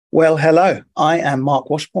Well, hello. I am Mark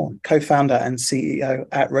Washbourne, co-founder and CEO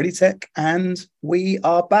at ReadyTech, and we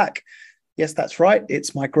are back. Yes, that's right.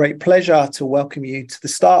 It's my great pleasure to welcome you to the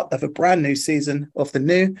start of a brand new season of the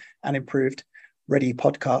new and improved Ready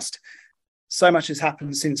podcast. So much has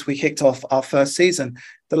happened since we kicked off our first season.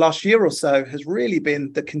 The last year or so has really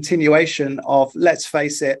been the continuation of, let's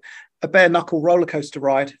face it, a bare knuckle roller coaster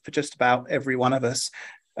ride for just about every one of us.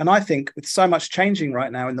 And I think with so much changing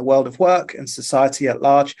right now in the world of work and society at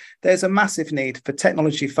large, there's a massive need for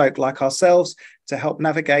technology folk like ourselves to help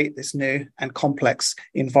navigate this new and complex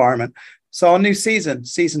environment. So our new season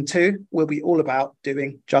 2, will be all about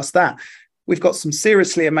doing just that. We've got some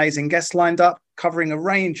seriously amazing guests lined up, covering a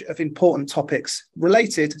range of important topics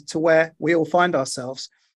related to where we all find ourselves.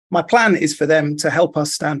 My plan is for them to help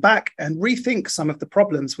us stand back and rethink some of the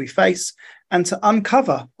problems we face and to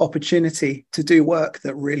uncover opportunity to do work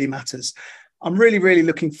that really matters. I'm really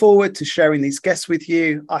looking forward to sharing these guests with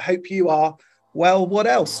you. I hope you are, well, what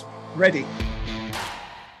else? Ready.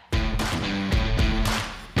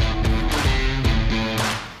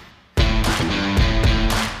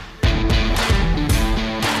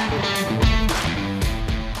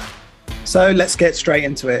 So let's get straight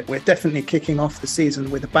into it. We're definitely kicking off the season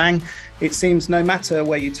with a bang. It seems no matter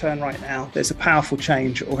where you turn right now, there's a powerful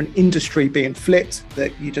change or an industry being flipped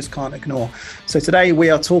that you just can't ignore. So today we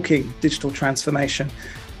are talking digital transformation.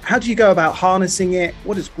 How do you go about harnessing it?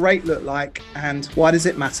 What does great look like? And why does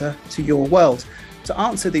it matter to your world? To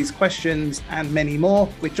answer these questions and many more,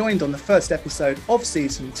 we're joined on the first episode of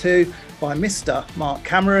season 2 by Mr. Mark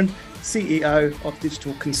Cameron, CEO of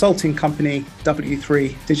digital consulting company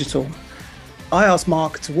W3.Digital. I asked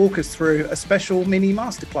Mark to walk us through a special mini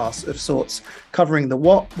masterclass of sorts, covering the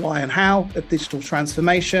what, why and how of digital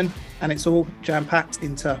transformation, and it's all jam-packed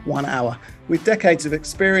into 1 hour. With decades of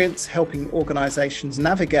experience helping organizations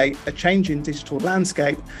navigate a changing digital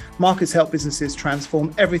landscape, Mark has helped businesses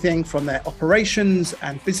transform everything from their operations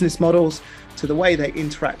and business models to the way they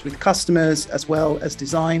interact with customers, as well as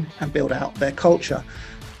design and build out their culture.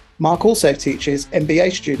 Mark also teaches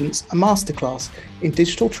MBA students a masterclass in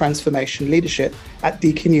digital transformation leadership at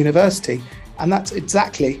Deakin University, and that's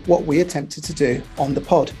exactly what we attempted to do on the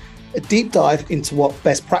pod. A deep dive into what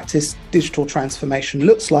best practice digital transformation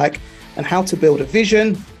looks like and how to build a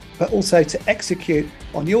vision, but also to execute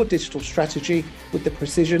on your digital strategy with the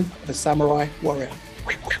precision of a samurai warrior.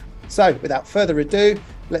 So without further ado,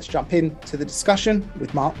 let's jump into the discussion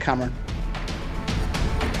with Mark Cameron.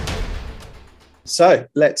 So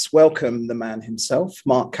let's welcome the man himself,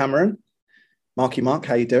 Mark Cameron. Mark,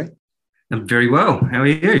 how are you doing? I'm very well. How are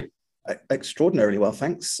you? Extraordinarily well,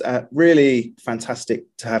 thanks. Really fantastic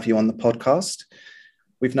to have you on the podcast.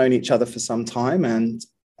 We've known each other for some time, and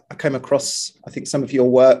I came across, I think, some of your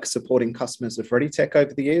work supporting customers of ReadyTech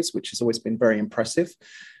over the years, which has always been very impressive.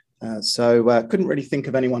 So couldn't really think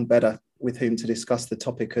of anyone better with whom to discuss the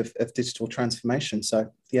topic of digital transformation.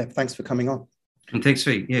 So yeah, thanks for coming on. And thanks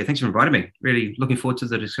for inviting me. Really looking forward to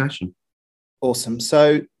the discussion. Awesome.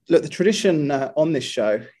 So look, the tradition on this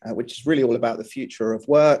show, which is really all about the future of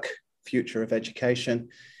work, future of education,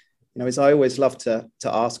 is I always love to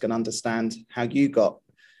ask and understand how you got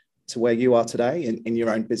to where you are today in your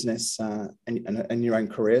own business and your own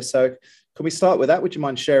career. So can we start with that? Would you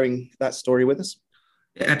mind sharing that story with us?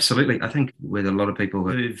 Yeah, absolutely. I think with a lot of people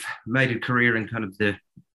who've made a career in kind of the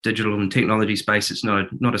digital and technology space, it's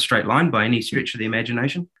not a straight line by any stretch of the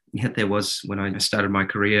imagination. Yet there was, when I started my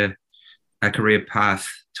career, a career path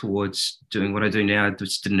towards doing what I do now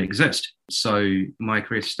just didn't exist. So my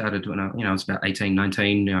career started when I was about 18,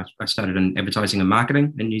 19. I started in advertising and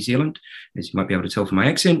marketing in New Zealand, as you might be able to tell from my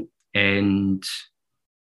accent. And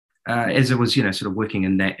as I was, sort of working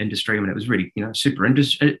in that industry, it was really, super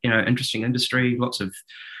interesting industry, lots of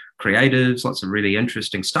creatives, lots of really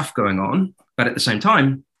interesting stuff going on. But at the same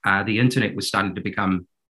time, the internet was starting to become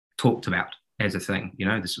talked about as a thing.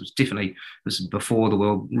 This was before the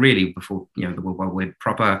world, really before, the World Wide Web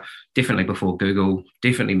proper, definitely before Google,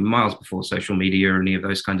 definitely miles before social media or any of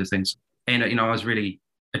those kinds of things. And, I was really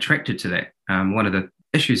attracted to that. One of the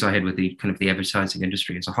issues I had with the kind of the advertising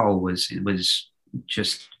industry as a whole was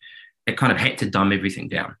just, it kind of had to dumb everything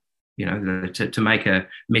down, to make a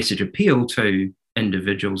message appeal to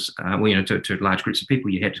individuals, to large groups of people,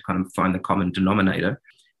 you had to kind of find the common denominator.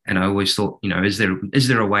 And I always thought, is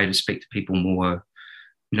there a way to speak to people more,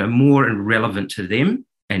 more relevant to them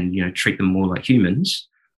and, treat them more like humans?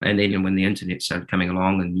 And then when the internet started coming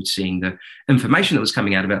along and you're seeing the information that was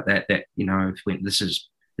coming out about that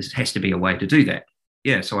this has to be a way to do that.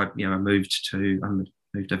 Yeah. So I moved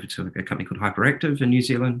over to a company called Hyperactive in New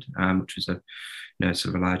Zealand, which was a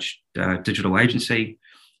sort of a large digital agency.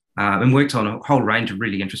 and worked on a whole range of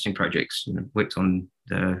really interesting projects. Worked on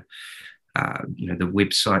the the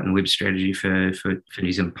website and web strategy for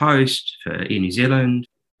New Zealand Post, for Air New Zealand,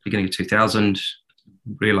 beginning of 2000.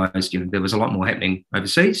 Realised there was a lot more happening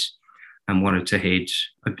overseas, and wanted to head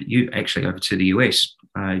actually over to the US.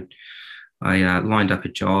 I lined up a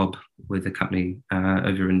job with a company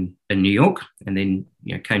over in New York, and then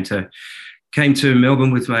came to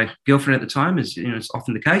Melbourne with my girlfriend at the time, as it's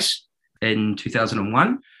often the case, in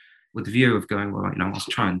 2001, with the view of going, well, I'll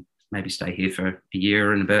try and maybe stay here for a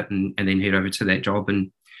year and a bit, and then head over to that job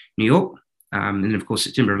in New York. And then, of course,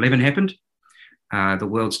 September 11 happened. The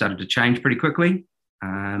world started to change pretty quickly.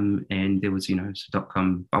 And there was,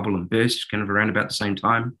 dot-com bubble and burst kind of around about the same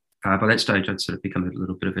time. By that stage, I'd sort of become a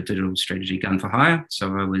little bit of a digital strategy gun for hire.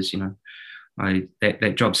 So I was,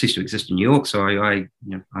 that job ceased to exist in New York. So I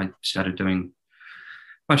started doing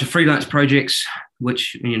a bunch of freelance projects,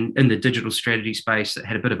 which in the digital strategy space that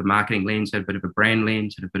had a bit of a marketing lens, had a bit of a brand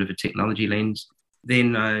lens, had a bit of a technology lens.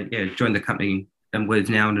 Then, joined the company I'm with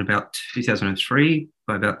now in about 2003.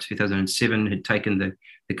 By about 2007, had taken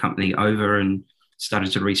the company over and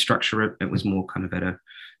started to restructure it. It was more kind of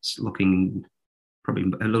looking probably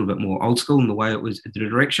a little bit more old school in the way it was, the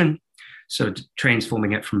direction. So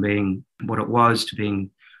transforming it from being what it was to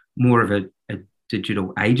being more of a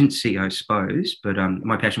digital agency, I suppose. But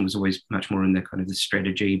my passion was always much more in the kind of the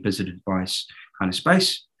strategy, business advice kind of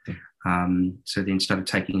space. So then started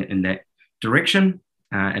taking it in that direction.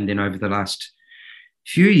 And then over the last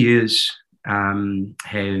few years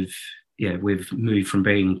we've moved from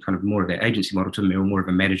being kind of more of that agency model to more of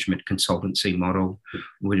a management consultancy model,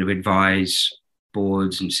 where we advise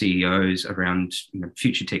boards and CEOs around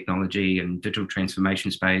future technology and digital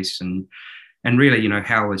transformation space, and really,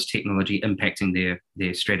 how is technology impacting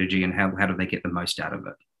their strategy, and how do they get the most out of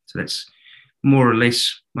it. So that's more or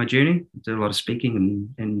less my journey. I did a lot of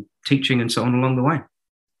speaking and teaching and so on along the way.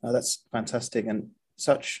 Oh, that's fantastic, and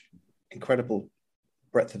such incredible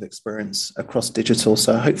breadth of experience across digital.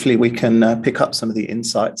 So hopefully we can pick up some of the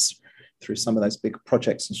insights through some of those big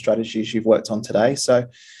projects and strategies you've worked on today. So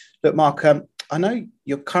look, Mark, I know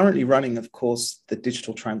you're currently running, of course, the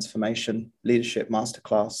Digital Transformation Leadership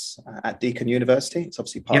Masterclass at Deakin University. It's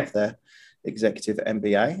obviously part of their executive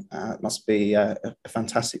MBA. It must be a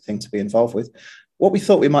fantastic thing to be involved with. What we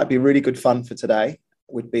thought we might be really good fun for today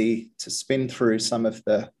would be to spin through some of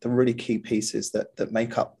the really key pieces that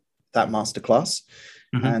make up that masterclass,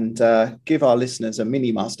 and give our listeners a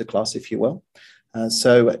mini masterclass, if you will.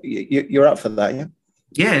 So you're up for that, yeah?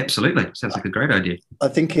 Yeah, absolutely. Sounds like a great idea. I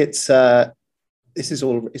think it's it's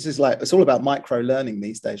all about micro learning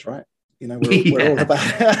these days, right? We're all about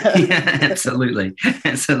yeah, absolutely.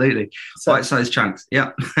 So, bite-sized chunks.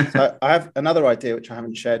 Yeah. So I have another idea which I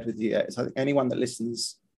haven't shared with you yet. Is I think anyone that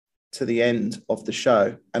listens to the end of the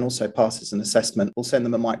show and also passes an assessment, we'll send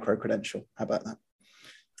them a micro credential. How about that?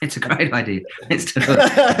 It's a great idea.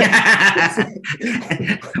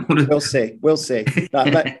 We'll see. We'll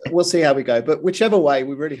see how we go. But whichever way,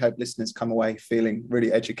 we really hope listeners come away feeling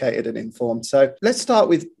really educated and informed. So let's start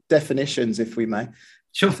with definitions, if we may.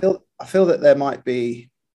 Sure. I feel that there might be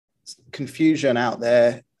confusion out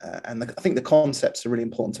there, and I think the concepts are really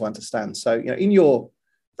important to understand. So, in your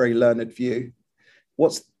very learned view,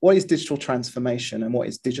 what is digital transformation and what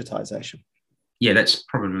is digitization? Yeah, that's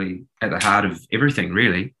probably at the heart of everything,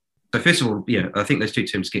 really. So first of all, I think those two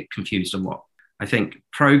terms get confused a lot. I think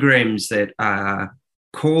programs that are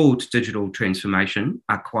called digital transformation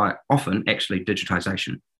are quite often actually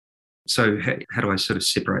digitization. So how do I sort of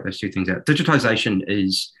separate those two things out? Digitization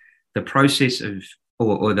is the process of,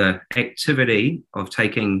 or the activity of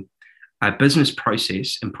taking a business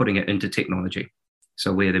process and putting it into technology.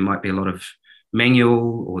 So where there might be a lot of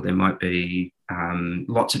manual, or there might be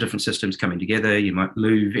lots of different systems coming together. You might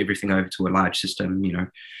move everything over to a large system.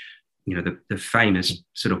 The famous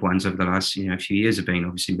sort of ones over the last few years have been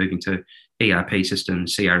obviously moving to ERP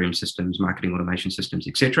systems, CRM systems, marketing automation systems,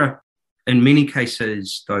 etc. In many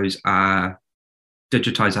cases, those are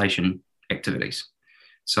digitization activities.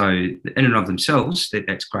 So in and of themselves,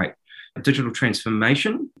 that's great. Digital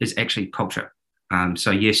transformation is actually culture.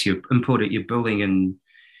 So yes, you're building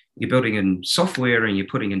in software and you're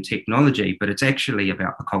putting in technology, but it's actually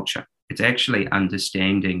about the culture. It's actually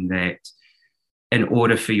understanding that in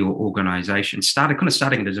order for your organization, starting at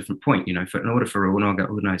a different point, in order for an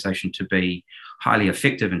organization to be highly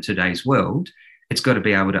effective in today's world, it's got to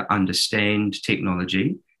be able to understand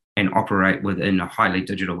technology and operate within a highly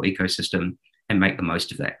digital ecosystem and make the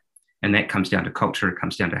most of that. And that comes down to culture. It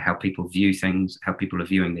comes down to how people view things, how people are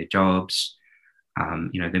viewing their jobs.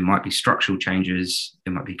 There might be structural changes,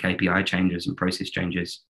 there might be KPI changes and process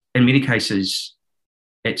changes. In many cases,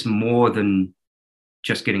 it's more than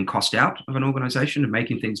just getting cost out of an organization and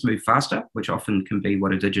making things move faster, which often can be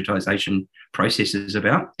what a digitization process is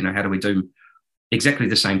about. How do we do exactly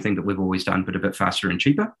the same thing that we've always done, but a bit faster and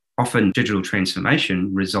cheaper? Often digital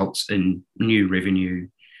transformation results in new revenue,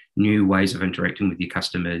 new ways of interacting with your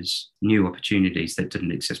customers, new opportunities that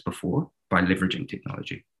didn't exist before by leveraging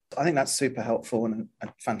technology. I think that's super helpful and a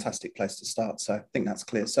fantastic place to start. So I think that's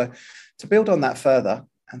clear. So to build on that further,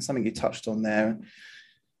 and something you touched on there,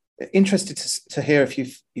 interested to hear if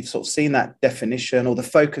you've sort of seen that definition or the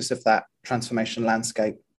focus of that transformation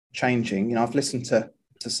landscape changing. I've listened to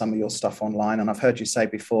some of your stuff online, and I've heard you say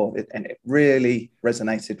before, and it really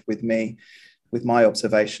resonated with me, with my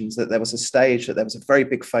observations, that there was a stage that there was a very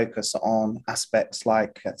big focus on aspects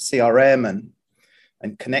like CRM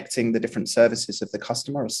and connecting the different services of the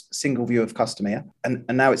customer, a single view of customer. And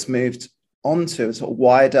now it's moved on to a sort of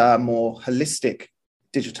wider, more holistic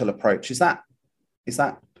digital approach. Is that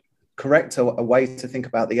correct, a way to think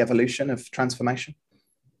about the evolution of transformation?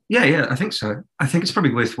 Yeah, I think so. I think it's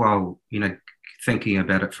probably worthwhile, thinking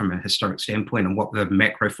about it from a historic standpoint and what the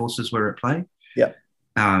macro forces were at play. Yeah.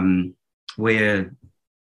 Where,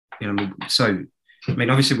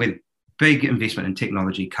 obviously where big investment in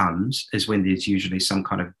technology comes is when there's usually some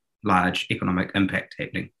kind of large economic impact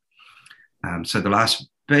happening. So the last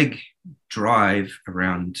big drive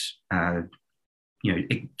around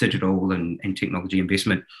digital and technology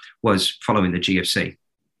investment was following the GFC.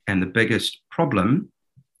 And the biggest problem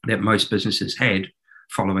that most businesses had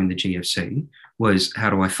following the GFC was, how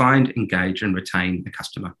do I find, engage, and retain the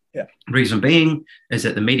customer? Yeah. Reason being is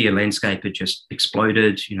that the media landscape had just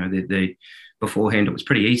exploded. Beforehand it was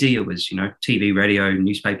pretty easy. It was, TV, radio,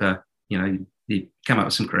 newspaper, you come up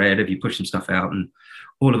with some creative, you push some stuff out, and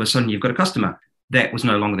all of a sudden you've got a customer. That was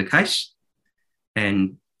no longer the case.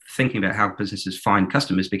 And thinking about how businesses find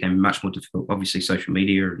customers became much more difficult. Obviously, social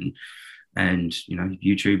media and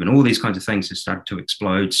YouTube and all these kinds of things have started to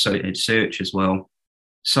explode. So and search as well.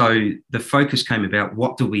 So the focus came about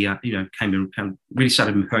what do we, really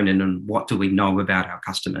started honing in on what do we know about our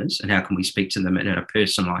customers and how can we speak to them in a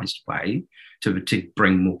personalized way to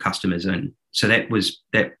bring more customers in. So that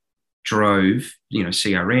drove,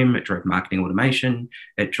 CRM, it drove marketing automation,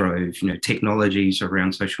 it drove, technologies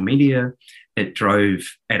around social media, it drove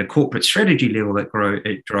at a corporate strategy level,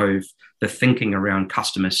 it drove the thinking around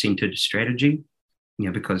customer-centered strategy,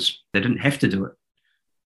 because they didn't have to do it.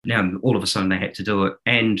 Now, all of a sudden they had to do it.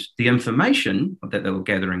 And the information that they were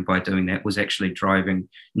gathering by doing that was actually driving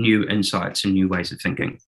new insights and new ways of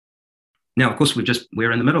thinking. Now, of course,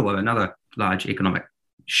 we're in the middle of another large economic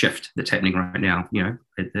shift that's happening right now,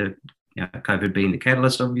 COVID being the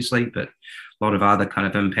catalyst, obviously, but a lot of other kind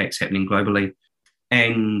of impacts happening globally.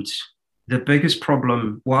 And the biggest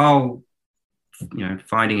problem, while,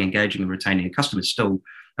 finding, engaging, and retaining a customer is still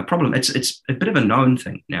a problem, it's a bit of a known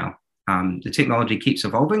thing now. The technology keeps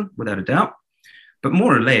evolving without a doubt, but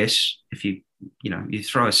more or less, if you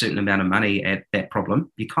throw a certain amount of money at that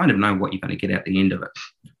problem, you kind of know what you're going to get at the end of it,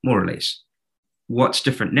 more or less. What's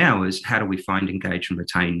different now is how do we find, engage, and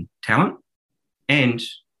retain talent, and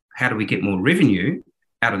how do we get more revenue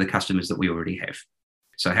out of the customers that we already have?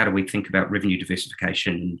 So how do we think about revenue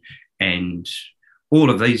diversification and all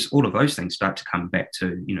of those things start to come back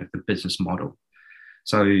to the business model.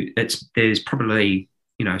 So there's probably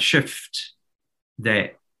a shift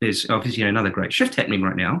that there's obviously another great shift happening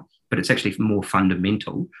right now, but it's actually more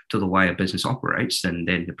fundamental to the way a business operates than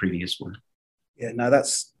the previous one. Yeah, no,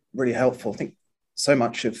 that's really helpful. I think so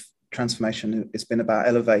much of transformation has been about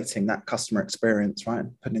elevating that customer experience, right?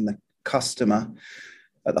 And putting the customer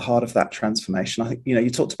at the heart of that transformation. I think, you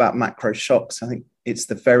talked about macro shocks. I think it's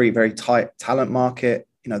the very, very tight talent market,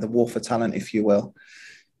 the war for talent, if you will.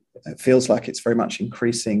 It feels like it's very much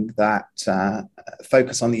increasing that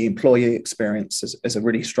focus on the employee experience as a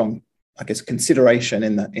really strong, I guess, consideration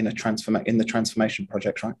in the transformation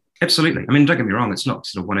project, right? Absolutely. I mean, don't get me wrong, it's not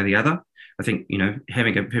sort of one or the other. I think,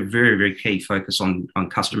 having a very, very key focus on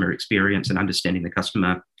customer experience and understanding the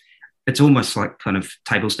customer, it's almost like kind of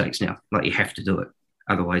table stakes now. Like you have to do it,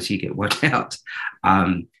 otherwise you get wiped out.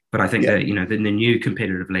 But I think that the new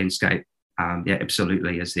competitive landscape,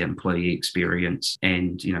 absolutely, is the employee experience,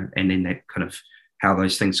 and then that kind of how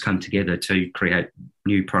those things come together to create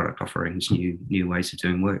new product offerings, new ways of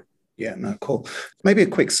doing work. Yeah, no, cool. Maybe a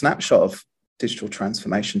quick snapshot of digital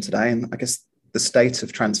transformation today, and I guess the state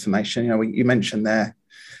of transformation. You mentioned there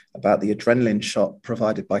about the adrenaline shot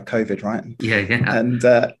provided by COVID, right? Yeah.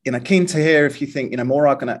 And keen to hear if you think more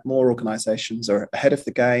organizations are ahead of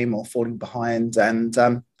the game or falling behind, and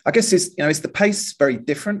I guess is the pace very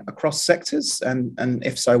different across sectors, and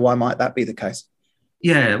if so, why might that be the case?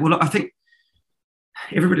 Yeah, well, I think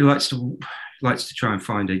everybody likes to try and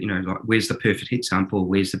find it, like where's the perfect example,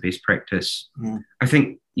 where's the best practice. I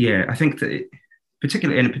think that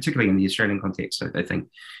particularly in the Australian context, I think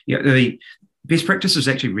the best practice is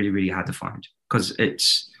actually really, really hard to find, because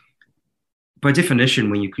it's, by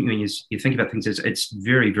definition, when you think about things, it's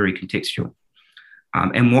very, very contextual.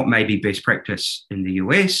 And what may be best practice in the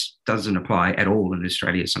US doesn't apply at all in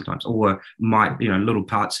Australia sometimes, or might, little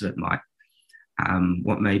parts of it might.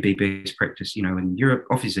 What may be best practice, in Europe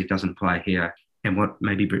obviously doesn't apply here, and what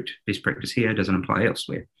may be best practice here doesn't apply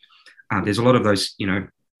elsewhere. There's a lot of those,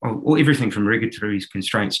 or everything from regulatory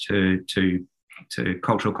constraints to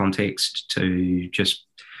cultural context, to just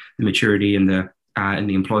the maturity in the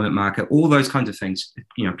employment market. All those kinds of things,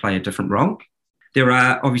 play a different role. There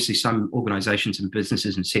are obviously some organisations and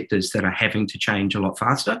businesses and sectors that are having to change a lot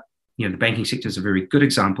faster. The banking sector is a very good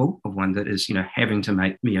example of one that is, having to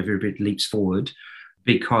make very big leaps forward,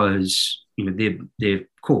 because their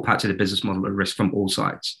core parts of the business model are at risk from all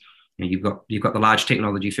sides. You've got the large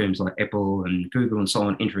technology firms like Apple and Google and so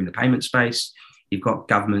on entering the payment space. You've got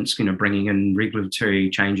governments, bringing in regulatory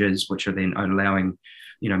changes, which are then allowing,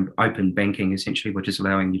 open banking essentially, which is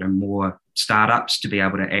allowing, more startups to be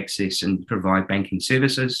able to access and provide banking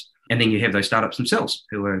services. And then you have those startups themselves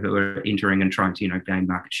who are entering and trying to, gain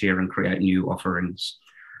market share and create new offerings.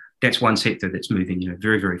 That's one sector that's moving,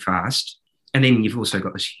 very, very fast. And then you've also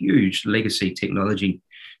got this huge legacy technology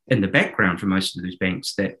in the background for most of those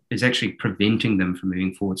banks that is actually preventing them from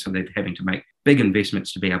moving forward. So they're having to make big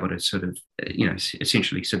investments to be able to sort of,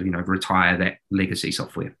 essentially retire that legacy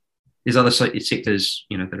software. There's other sectors,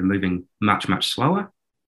 that are moving much, much slower.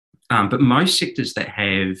 But most sectors that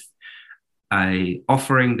have a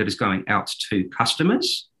offering that is going out to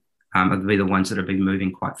customers are the ones that have been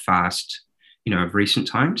moving quite fast, of recent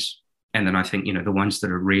times. And then I think, the ones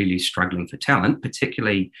that are really struggling for talent,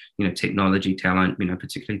 particularly, technology talent,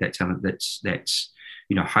 particularly that talent that's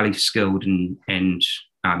highly skilled and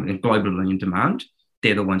globally in demand,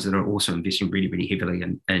 they're the ones that are also investing really, really heavily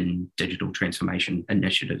in digital transformation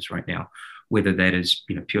initiatives right now, whether that is,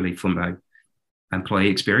 purely from an employee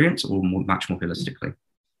experience or much more holistically.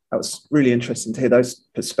 That was really interesting to hear those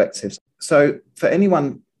perspectives. So for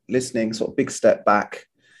anyone listening, sort of big step back,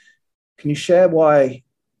 can you share why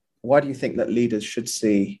do you think that leaders should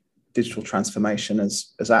see digital transformation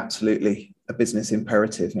as absolutely a business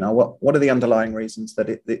imperative? What are the underlying reasons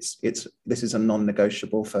that this is a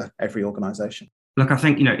non-negotiable for every organization? Look, I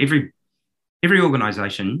think, every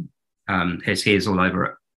organization has hairs all over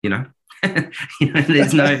it,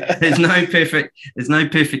 there's no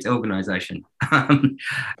perfect organization.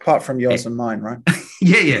 Apart from yours and mine, right?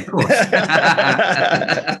 Yeah, of course.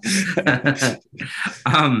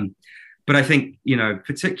 But I think,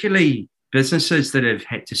 particularly businesses that have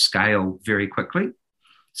had to scale very quickly.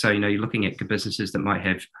 So, you're looking at businesses that might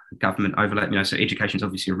have government overlap, so education is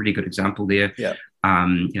obviously a really good example there. Yeah.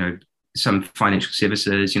 Some financial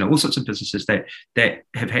services, all sorts of businesses that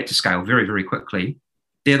have had to scale very, very quickly.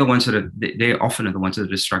 They're the ones they're often the ones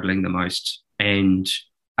that are struggling the most and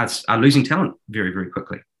are losing talent very, very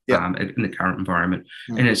quickly. Yeah. In the current environment.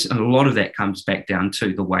 And a lot of that comes back down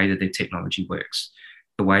to the way that their technology works,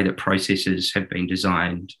 the way that processes have been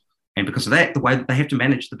designed, and because of that, the way that they have to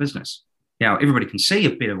manage the business. Now, everybody can see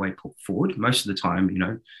a better way forward. Most of the time,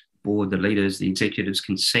 board, the leaders, the executives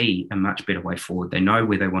can see a much better way forward. They know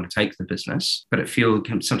where they want to take the business, but it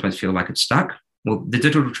can sometimes feel like it's stuck. Well, the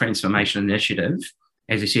digital transformation initiative,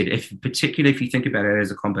 as I said, particularly if you think about it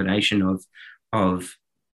as a combination of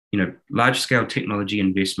large scale technology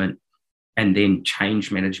investment and then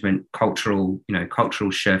change management, cultural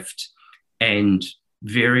shift, and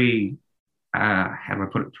very how do I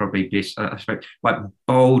put it probably best, like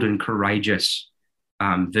bold and courageous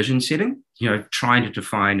vision setting, trying to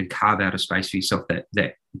define and carve out a space for yourself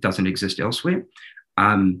that doesn't exist elsewhere.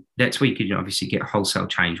 That's where you can obviously get wholesale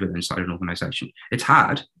change within inside an organization. It's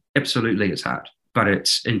hard. Absolutely, it's hard. But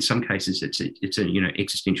it's, in some cases, it's a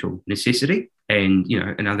existential necessity. And,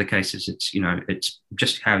 in other cases, it's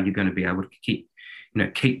just how you're going to be able to keep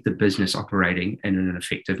the business operating in an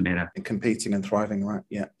effective manner. And competing and thriving, right?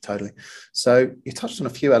 Yeah, totally. So you touched on a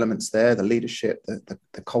few elements there, the leadership, the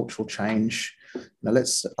cultural change. Now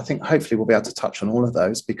I think hopefully we'll be able to touch on all of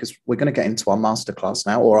those, because we're going to get into our masterclass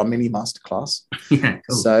now, or our mini masterclass. Yeah,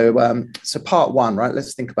 cool. So part one, right?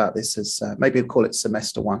 Let's think about this as maybe we'll call it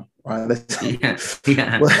semester one, right?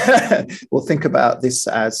 We'll think about this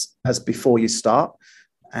as before you start.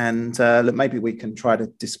 And maybe we can try to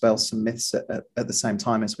dispel some myths at the same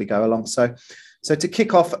time as we go along. So to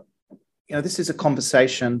kick off, this is a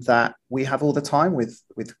conversation that we have all the time with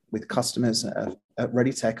customers at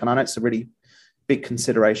ReadyTech, and I know it's a really big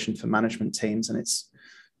consideration for management teams, and it's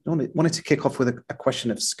wanted to kick off with a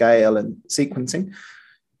question of scale and sequencing.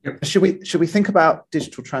 Yep. Should we think about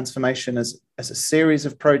digital transformation as a series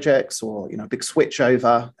of projects, or big switch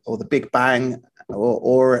over, or the big bang,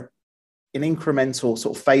 or an incremental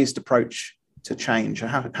sort of phased approach to change?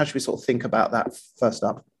 How should we sort of think about that first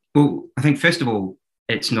up? Well, I think first of all,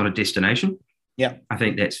 it's not a destination. Yeah. I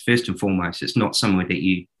think that's first and foremost. It's not somewhere that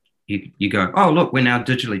you go, oh, look, we're now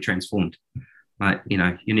digitally transformed. Like,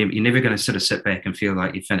 you're never going to sort of sit back and feel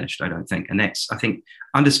like you're finished, I don't think. And that's, I think,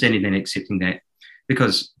 understanding and accepting that,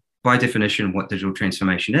 because by definition, what digital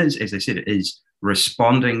transformation is, as I said, it is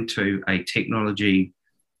responding to a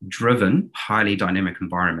technology-driven, highly dynamic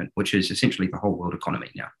environment, which is essentially the whole world economy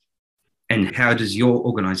now. And how does your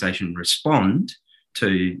organization respond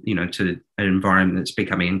to an environment that's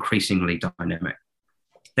becoming increasingly dynamic?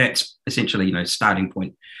 That's essentially, starting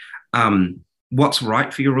point. What's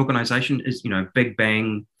right for your organization is, big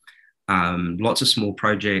bang, lots of small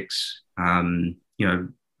projects,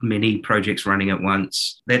 many projects running at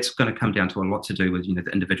once. That's going to come down to a lot to do with, the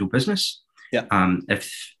individual business. Yeah.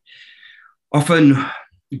 If often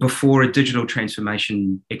before a digital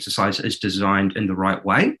transformation exercise is designed in the right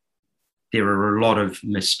way, there are a lot of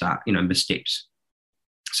missteps.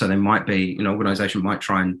 So there might be, an organization might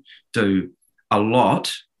try and do a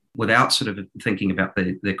lot without sort of thinking about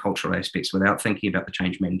the cultural aspects, without thinking about the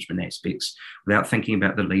change management aspects, without thinking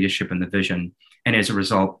about the leadership and the vision. And as a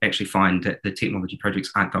result, actually find that the technology projects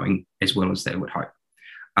aren't going as well as they would hope.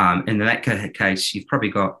 In that case, you've probably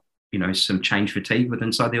got, some change fatigue within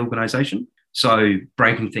inside the organization. So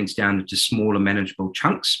breaking things down into smaller manageable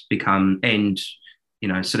chunks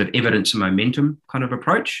sort of evidence and momentum kind of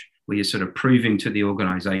approach, where you're sort of proving to the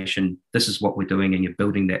organization, this is what we're doing, and you're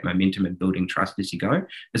building that momentum and building trust as you go,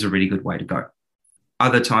 is a really good way to go.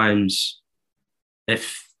 Other times,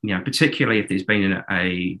 particularly if there's been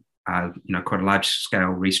quite a large scale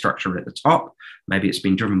restructure at the top, maybe it's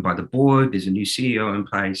been driven by the board, there's a new CEO in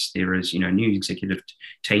place, there is, new executive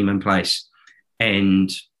team in place,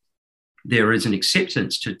 and there is an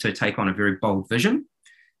acceptance to take on a very bold vision,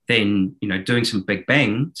 then, doing some big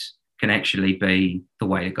bangs can actually be the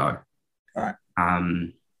way to go. All right.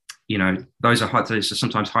 Those are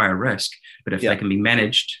sometimes higher risk, but if they can be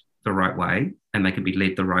managed the right way and they can be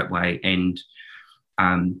led the right way, and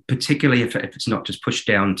particularly if it's not just pushed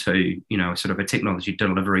down to, sort of a technology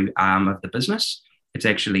delivery arm of the business, it's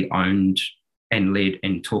actually owned and led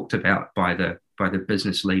and talked about by the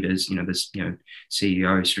business leaders,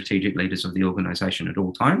 CEO, strategic leaders of the organization at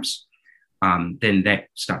all times. Then that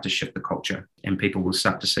start to shift the culture, and people will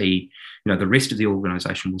start to see, the rest of the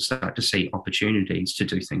organization will start to see opportunities to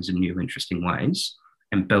do things in new, interesting ways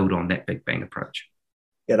and build on that big bang approach.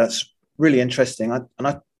 Yeah, that's really interesting. I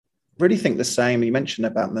really think the same. You mentioned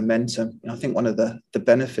about momentum. I think one of the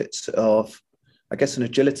benefits of, I guess, an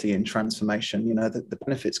agility in transformation, the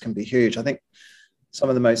benefits can be huge. I think some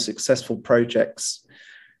of the most successful projects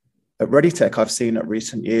at ReadyTech I've seen at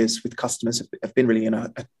recent years with customers have been really,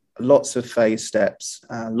 lots of phase steps,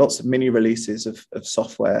 lots of mini releases of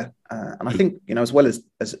software. And I think, as well as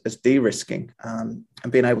de-risking and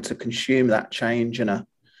being able to consume that change in a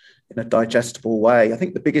digestible way. I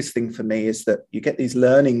think the biggest thing for me is that you get these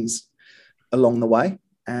learnings along the way,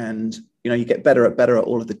 and, you get better at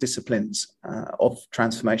all of the disciplines of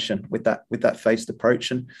transformation with that phased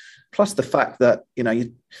approach. And plus the fact that,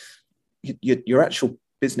 your actual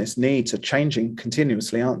business needs are changing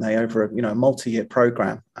continuously, aren't they, over a multi-year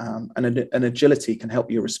program, and an agility can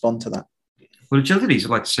help you respond to that. Well, agility is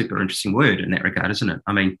like a super interesting word in that regard, isn't it?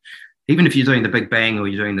 I mean, even if you're doing the big bang or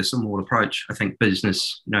you're doing the small approach, I think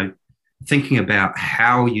business, thinking about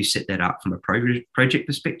how you set that up from a project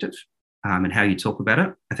perspective, and how you talk about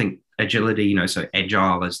it. I think agility, so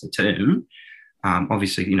agile is the term.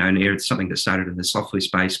 Obviously, it's something that started in the software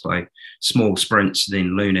space by small sprints,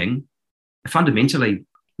 then learning. Fundamentally,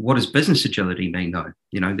 what does business agility mean, though?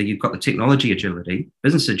 That you've got the technology agility.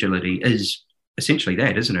 Business agility is essentially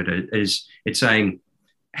that, isn't it? It's saying,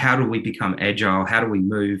 how do we become agile? How do we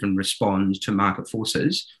move and respond to market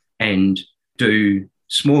forces and do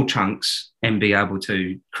small chunks and be able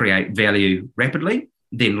to create value rapidly,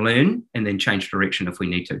 then learn, and then change direction if we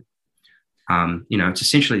need to? It's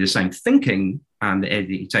essentially the same thinking that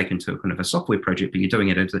you take into a kind of a software project, but you're doing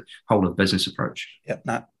it as a whole of business approach. Yeah,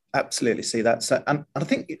 no, absolutely see that. So, and I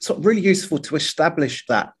think it's sort of really useful to establish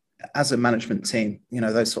that as a management team,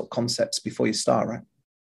 those sort of concepts before you start, right?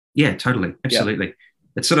 Yeah, totally. Absolutely. Yeah.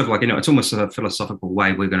 It's sort of like, it's almost a philosophical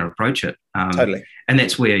way we're going to approach it. Totally. And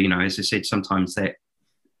that's where, as I said, sometimes that,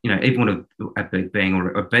 even a big bang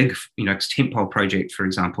or a big, tentpole project, for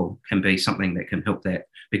example, can be something that can help that,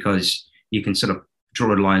 because you can sort of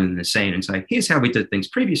draw a line in the sand and say, here's how we did things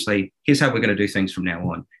previously, here's how we're going to do things from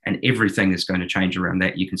now on. And everything is going to change around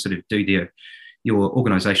that. You can sort of do your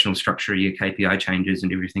organizational structure, your KPI changes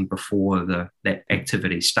and everything before that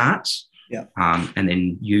activity starts. Yeah. And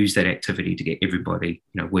then use that activity to get everybody,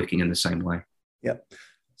 working in the same way. Yeah.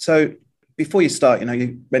 So before you start,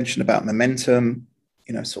 you mentioned about momentum,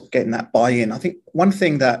 sort of getting that buy-in. I think one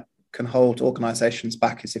thing that can hold organizations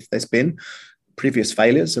back is if there's been previous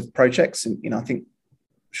failures of projects. And, I think,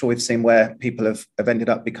 sure we've seen where people have ended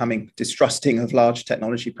up becoming distrusting of large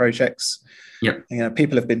technology projects. Yep.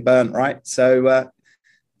 People have been burnt, right? So,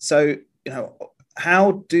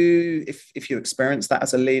 how if you experience that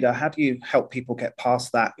as a leader, how do you help people get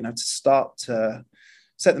past that, to start to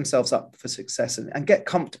set themselves up for success and get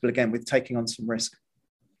comfortable again with taking on some risk?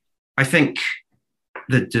 I think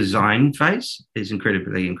the design phase is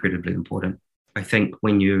incredibly, incredibly important. I think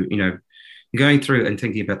when you're going through and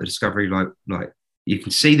thinking about the discovery, like you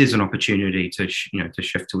can see there's an opportunity to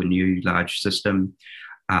shift to a new large system.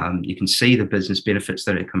 You can see the business benefits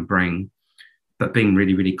that it can bring, but being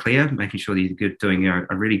really, really clear, making sure that you're doing a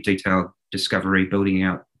really detailed discovery, building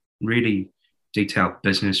out really detailed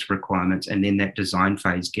business requirements, and then that design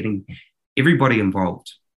phase, getting everybody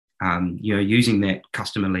involved. Using that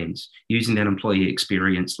customer lens, using that employee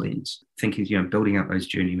experience lens, thinking, building out those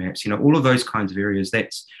journey maps, all of those kinds of areas.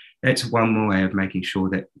 That's one more way of making sure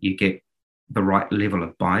that you get the right level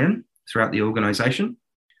of buy-in throughout the organization.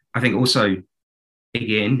 I think also,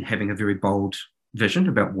 again, having a very bold vision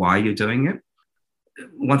about why you're doing it.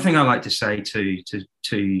 One thing I like to say to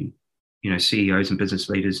CEOs and business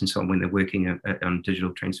leaders and so on when they're working on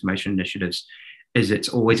digital transformation initiatives is it's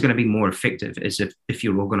always going to be more effective as if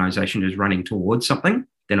your organization is running towards something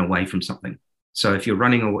than away from something. So if you're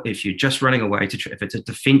just running away if it's a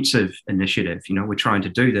defensive initiative, we're trying to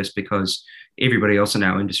do this because everybody else in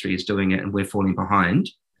our industry is doing it and we're falling behind,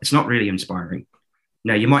 it's not really inspiring.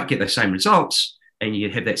 Now, you might get the same results and you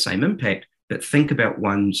have that same impact, but think about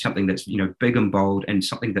something that's, big and bold and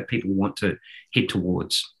something that people want to head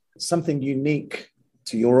towards. Something unique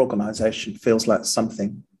to your organization feels like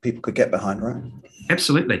something people could get behind, right?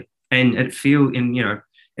 Absolutely. And as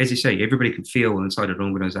you say, everybody can feel inside an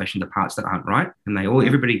organization the parts that aren't right. And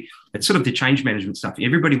everybody, it's sort of the change management stuff.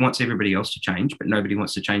 Everybody wants everybody else to change, but nobody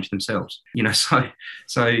wants to change themselves.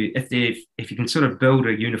 So if you can sort of build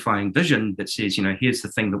a unifying vision that says, here's the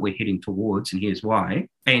thing that we're heading towards and here's why,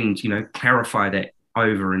 and, clarify that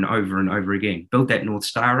over and over and over again, build that North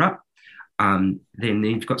Star up, then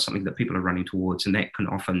you've got something that people are running towards. And that can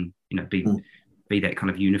often, be that kind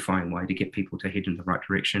of unifying way to get people to head in the right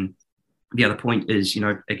direction. The other point is,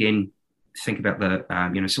 again, think about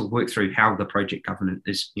sort of work through how the project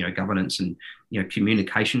governance and,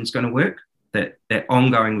 communication is going to work, that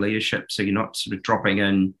ongoing leadership. So you're not sort of dropping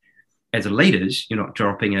in as a leaders, you're not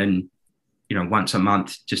dropping in, once a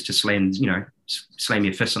month just to slam your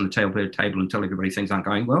fists on the table and tell everybody things aren't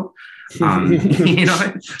going well. That's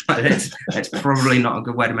probably not a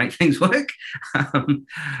good way to make things work.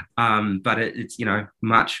 But it's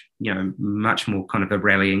much more kind of a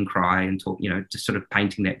rallying cry and talk, just sort of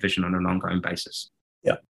painting that vision on an ongoing basis.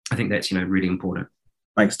 Yeah, I think that's really important.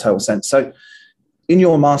 Makes total sense. So, in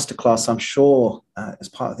your masterclass, I'm sure as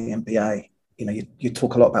part of the MBA, you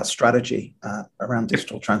talk a lot about strategy around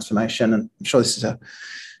digital transformation, and I'm sure this is a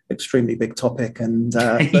extremely big topic and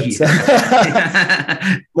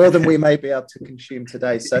more than we may be able to consume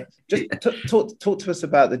today. So just talk to us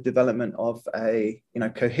about the development of a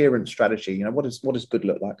coherent strategy. What does good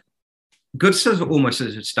look like? Good is almost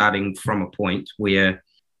starting from a point where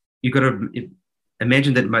you've got to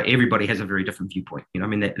imagine that everybody has a very different viewpoint.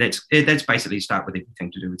 That's basically start with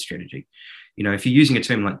everything to do with strategy. If you're using a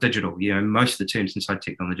term like digital, most of the terms inside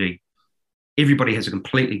technology, everybody has a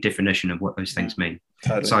completely definition of what those things mean.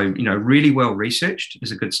 Totally. So, really well researched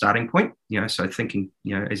is a good starting point. So thinking,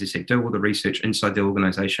 as I said, do all the research inside the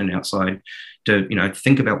organization, outside, to,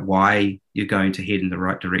 think about why you're going to head in the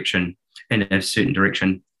right direction, in a certain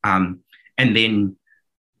direction, and then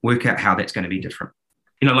work out how that's going to be different.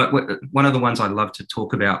 Like one of the ones I love to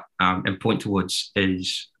talk about and point towards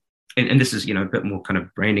is, and this is, a bit more kind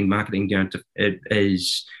of branding, marketing down to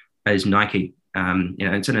is Nike.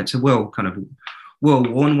 It's a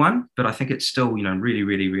well-worn one, but I think it's still, really,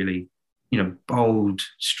 really, really, bold,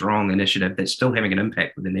 strong initiative that's still having an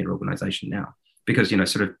impact within their organization now. Because,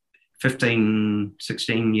 sort of 15,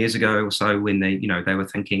 16 years ago or so, when they were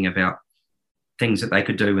thinking about things that they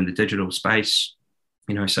could do in the digital space,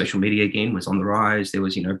 social media again was on the rise. There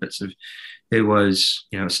was,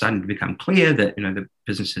 starting to become clear that, the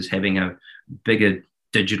businesses having a bigger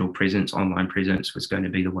digital presence, online presence was going to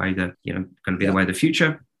be the way the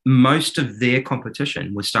future. most of their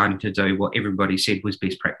competition was starting to do what everybody said was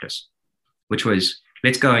best practice, which was,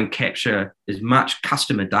 let's go and capture as much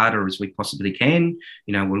customer data as we possibly can.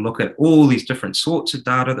 We'll look at all these different sorts of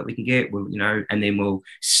data that we can get, and then we'll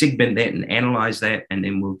segment that and analyze that, and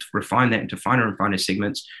then we'll refine that into finer and finer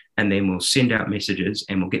segments, and then we'll send out messages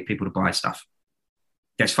and we'll get people to buy stuff.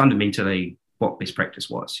 That's fundamentally what best practice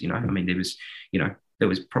was. There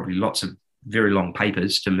was probably lots of very long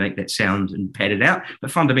papers to make that sound and pad it out, but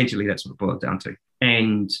fundamentally that's what it boiled down to.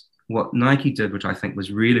 And what Nike did, which I think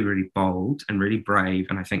was really, really bold and really brave,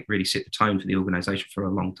 and I think really set the tone for the organization for a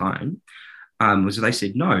long time, was they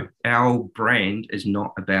said, no, our brand is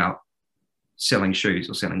not about selling shoes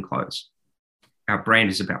or selling clothes. Our brand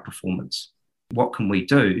is about performance. What can we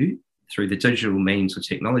do through the digital means or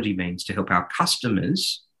technology means to help our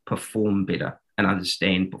customers perform better and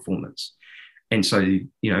understand performance? And so,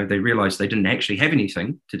 they realized they didn't actually have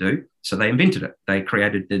anything to do. So they invented it. They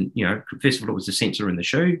created first of all, it was the sensor in the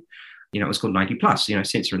shoe. It was called Nike Plus,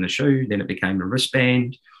 sensor in the shoe. Then it became a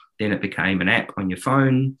wristband. Then it became an app on your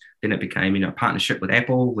phone. Then it became, a partnership with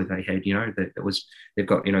Apple, where they had, they've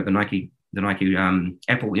got, the Nike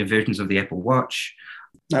Apple versions of the Apple Watch.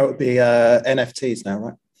 That would be NFTs now,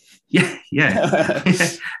 right? Yeah.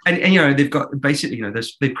 and they've got basically,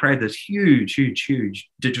 they've created this huge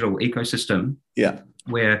digital ecosystem. Yeah.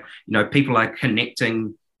 Where, people are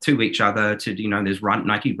connecting to each other to, there's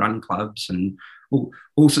Nike run clubs and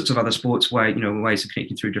all sorts of other sports ways of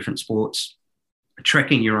connecting through different sports,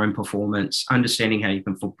 tracking your own performance, understanding how you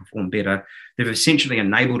can perform better. They've essentially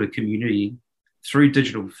enabled a community through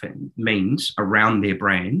digital means around their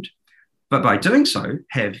brand, but by doing so,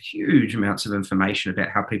 have huge amounts of information about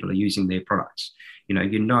how people are using their products.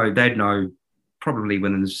 They'd know probably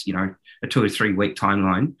within this, a 2 or 3 week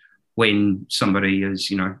timeline when somebody is,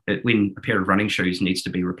 when a pair of running shoes needs to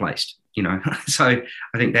be replaced, So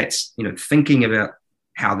I think that's, thinking about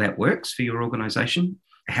how that works for your organization,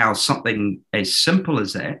 how something as simple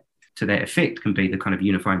as that to that effect can be the kind of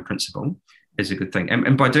unifying principle is a good thing.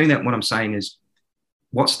 And by doing that, what I'm saying is,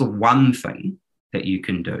 what's the one thing that you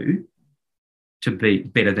can do to be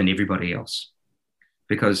better than everybody else?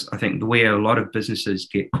 Because I think the way a lot of businesses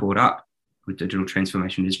get caught up with digital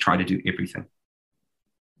transformation is try to do everything.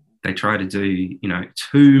 They try to do,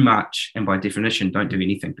 too much, and by definition, don't do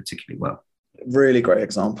anything particularly well. Really great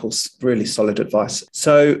examples, really solid advice.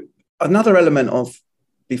 So another element of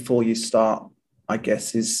before you start, I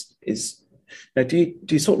guess, is do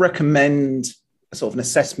you sort of recommend a sort of an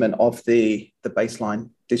assessment of the baseline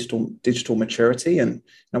digital maturity, and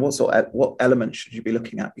what elements should you be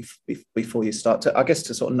looking at before you start to, I guess,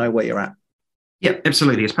 to sort of know where you're at? Yeah,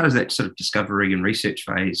 absolutely. As part of that sort of discovery and research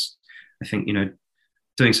phase, I think,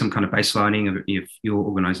 doing some kind of baselining of your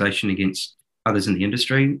organization against others in the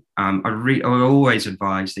industry. I always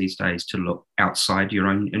advise these days to look outside your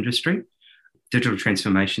own industry. Digital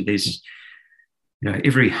transformation, there's,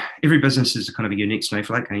 every business is kind of a unique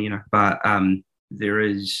snowflake, but there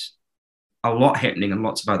is a lot happening in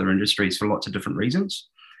lots of other industries for lots of different reasons.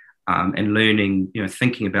 And learning,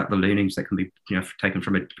 thinking about the learnings that can be, taken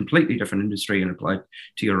from a completely different industry and applied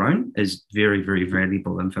to your own is very, very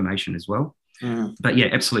valuable information as well. But yeah,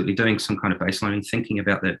 absolutely, doing some kind of baselining, thinking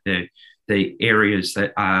about the areas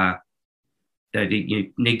that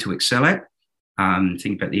you need to excel at,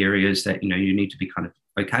 thinking about the areas that you need to be kind of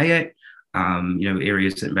okay at,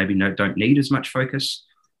 areas that maybe don't need as much focus.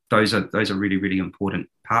 Those are really, really important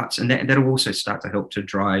parts, and that'll also start to help to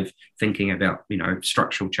drive thinking about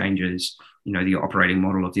structural changes, the operating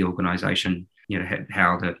model of the organisation,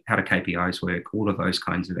 how the KPIs work, all of those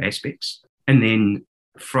kinds of aspects, and then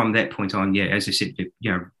from that point on, as I said,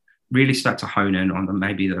 really start to hone in on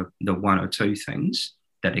maybe the 1 or 2 things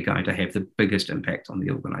that are going to have the biggest impact on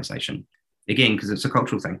the organisation. Again, because it's a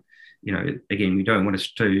cultural thing. Again, we don't want to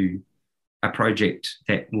do a project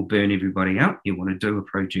that will burn everybody out. You want to do a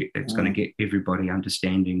project that's going to get everybody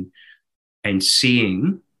understanding and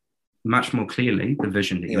seeing much more clearly the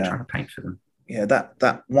vision that you're trying to paint for them. Yeah,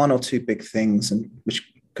 that 1 or 2 big things, and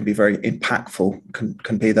which can be very impactful,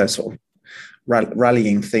 can be those sort of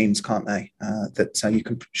rallying themes, can't they? That you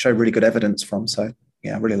can show really good evidence from. So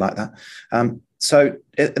yeah, I really like that. And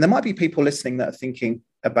there might be people listening that are thinking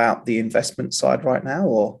about the investment side right now,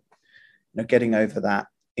 or getting over that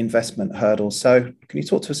investment hurdle. So can you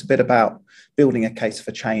talk to us a bit about building a case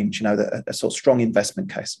for change? A sort of strong investment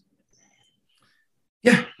case.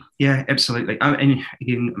 Yeah, absolutely. And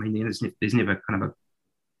again, there's never kind of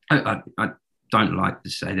I don't like to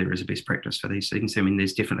say there is a best practice for these things.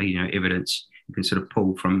 There's definitely, evidence you can sort of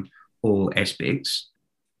pull from all aspects.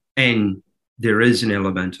 And there is an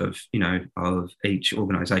element of, of each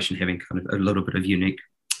organisation having kind of a little bit of unique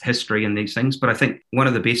history and these things. But I think one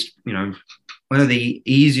of the best, one of the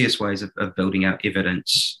easiest ways of building out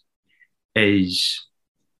evidence is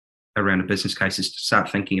around a business case is to start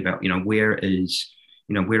thinking about, where is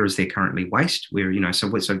there currently waste? Where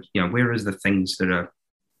is the things that are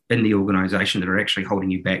in the organization that are actually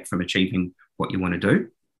holding you back from achieving what you want to do?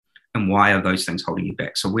 And why are those things holding you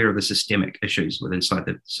back? So where are the systemic issues inside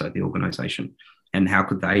the organization, and how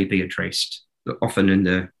could they be addressed? Often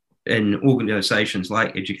in organizations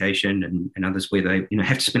like education and others, where they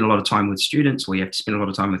have to spend a lot of time with students, or you have to spend a lot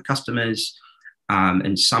of time with customers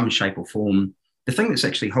in some shape or form, the thing that's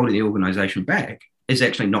actually holding the organization back is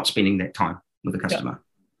actually not spending that time with the customer. Yeah.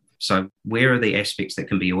 So where are the aspects that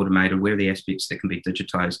can be automated? Where are the aspects that can be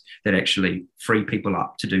digitized that actually free people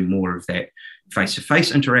up to do more of that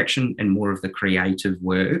face-to-face interaction and more of the creative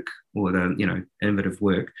work, or the innovative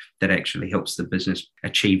work that actually helps the business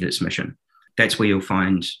achieve its mission? That's where you'll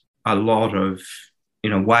find a lot of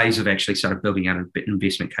ways of actually sort of building out an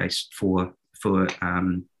investment case for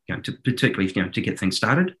particularly to get things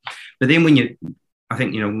started. But then I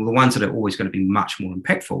think the ones that are always going to be much more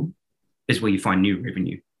impactful is where you find new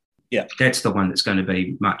revenue. Yeah, that's the one that's going to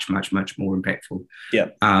be much, much, much more impactful.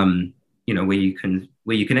 Yeah, where you can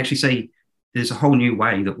actually see there's a whole new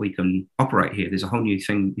way that we can operate here. There's a whole new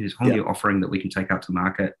thing. There's a whole new offering that we can take out to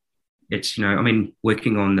market. It's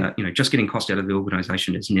working on that. Just getting cost out of the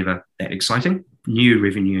organization is never that exciting. New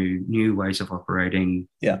revenue, new ways of operating.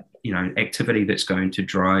 Yeah, activity that's going to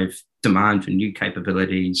drive demand for new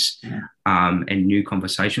capabilities and new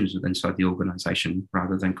conversations inside the organization,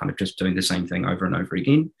 rather than kind of just doing the same thing over and over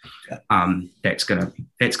again. Yeah. That's where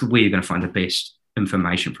you're going to find the best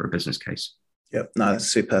information for a business case. Yep, no, that's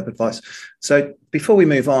superb advice. So before we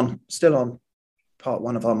move on, still on part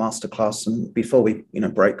one of our masterclass, and before we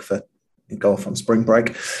break for go off on spring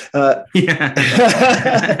break. I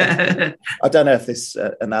don't know if this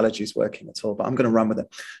analogy is working at all, but I'm going to run with it.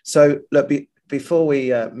 So look, before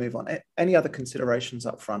we move on, any other considerations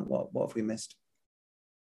up front? What have we missed?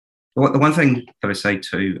 Well, the one thing that I say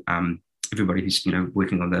to everybody who's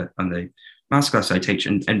working on the masterclass I teach,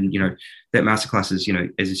 and that masterclass is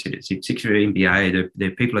as I said, it's executive MBA.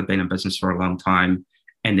 They're people who've been in business for a long time,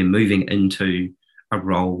 and they're moving into a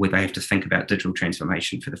role where they have to think about digital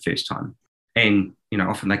transformation for the first time. And,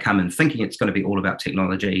 often they come in thinking it's going to be all about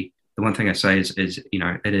technology. The one thing I say is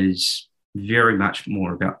it is very much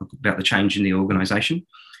more about the change in the organization.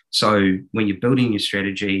 So when you're building your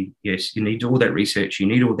strategy, yes, you need all that research, you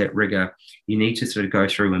need all that rigor, you need to sort of go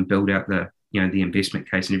through and build out the investment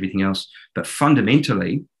case and everything else. But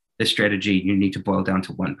fundamentally, the strategy, you need to boil down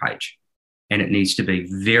to one page, and it needs to be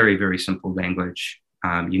very, very simple language.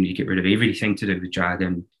 You need to get rid of everything to do with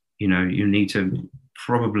jargon. You need to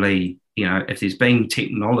probably, if there's been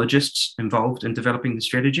technologists involved in developing the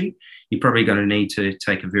strategy, you're probably going to need to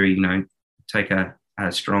take a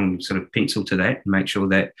strong sort of pencil to that and make sure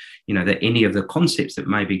that, that any of the concepts that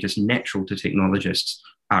may be just natural to technologists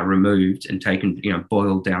are removed and taken,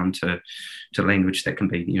 boiled down to language that can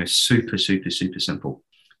be, super, super, super simple.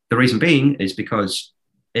 The reason being is because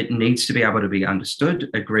it needs to be able to be understood,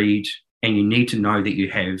 agreed, and you need to know that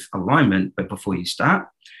you have alignment, but before you start,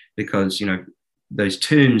 because, those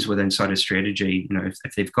terms within inside a strategy,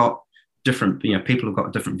 if they've got different, people have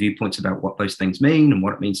got different viewpoints about what those things mean and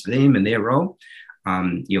what it means to them and their role,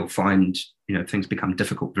 you'll find, things become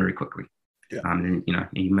difficult very quickly. Yeah. And,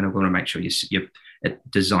 you might want to make sure you're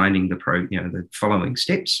designing the following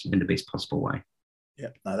steps in the best possible way. Yeah,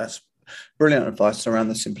 no, that's brilliant advice around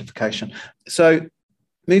the simplification. So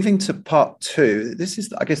moving to part two, this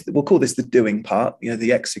is, I guess we'll call this the doing part,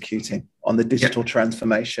 the executing on the digital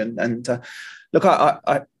transformation. And look,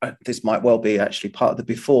 I this might well be actually part of the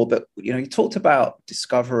before, but, you talked about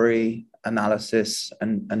discovery, analysis,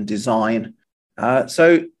 and design.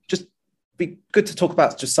 So just be good to talk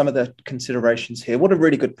about just some of the considerations here. What are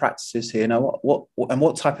really good practices here?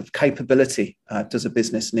 What type of capability does a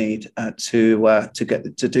business need to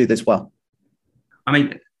do this well? I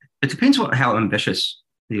mean, it depends how ambitious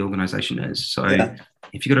the organization is. So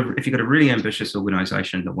if you've got a really ambitious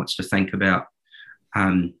organization that wants to think about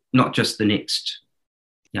not just the next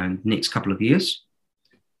couple of years,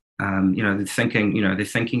 they're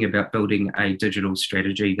thinking about building a digital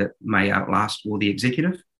strategy that may outlast all the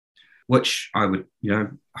executive, which I would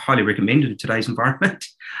highly recommend in today's environment.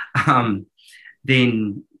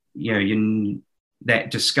 Then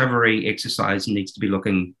that discovery exercise needs to be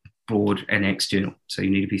looking broad and external. So you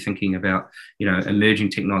need to be thinking about,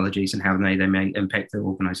 emerging technologies and how they may impact the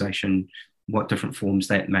organization, what different forms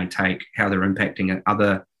that may take, how they're impacting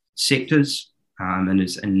other sectors,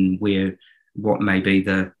 and what may be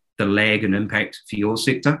the lag and impact for your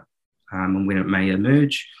sector. and when it may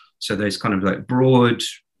emerge. So there's kind of like broad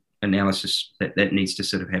analysis that needs to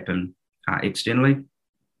sort of happen externally.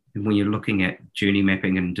 And when you're looking at journey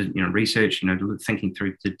mapping and research, thinking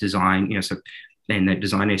through the design, and that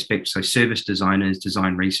design aspect. So service designers,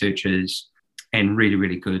 design researchers, and really,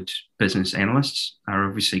 really good business analysts are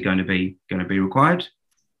obviously going to be required.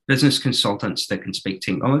 Business consultants that can speak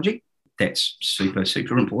technology, that's super,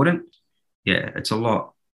 super important. Yeah, it's a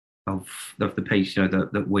lot of the piece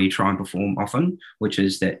that we try and perform often, which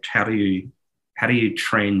is that how do you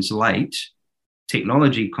translate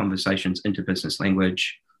technology conversations into business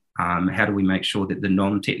language? How do we make sure that the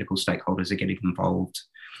non-technical stakeholders are getting involved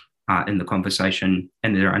in the conversation,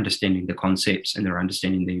 and they're understanding the concepts and they're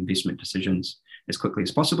understanding the investment decisions as quickly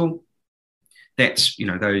as possible? That's,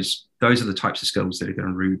 those are the types of skills that are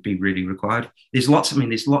going to be really required. There's lots of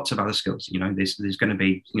other skills. There's going to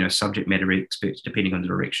be, subject matter experts depending on the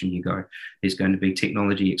direction you go. There's going to be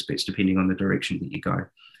technology experts depending on the direction that you go.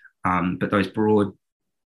 But those broad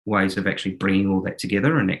ways of actually bringing all that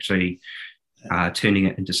together and actually turning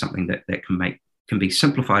it into something that can be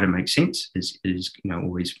simplified and make sense is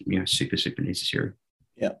always super, super necessary.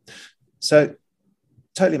 Yeah. So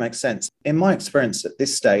totally makes sense. In my experience at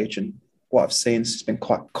this stage, and what I've seen has been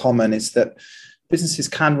quite common, is that businesses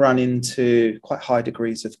can run into quite high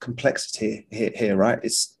degrees of complexity here, right?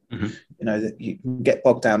 It's that you can get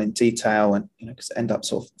bogged down in detail and because end up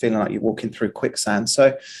sort of feeling like you're walking through quicksand.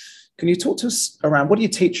 So can you talk to us around what do you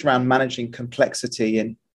teach around managing complexity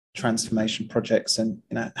in transformation projects, and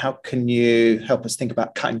how can you help us think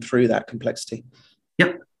about cutting through that complexity?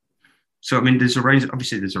 Yep. So there's a range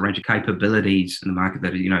of capabilities in the market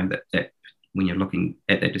that when you're looking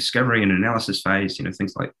at that discovery and analysis phase,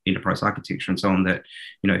 things like enterprise architecture and so on that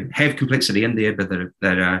have complexity in there, but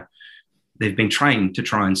that they've been trained to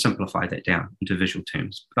try and simplify that down into visual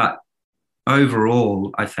terms. But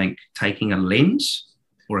overall, I think taking a lens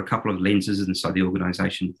or a couple of lenses inside the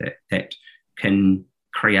organization that can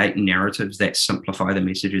create narratives that simplify the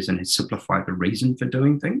messages and simplify the reason for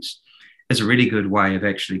doing things is a really good way of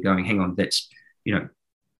actually going, hang on, that's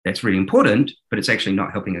really important, but it's actually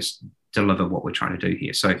not helping us deliver what we're trying to do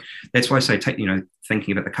here. So that's why I say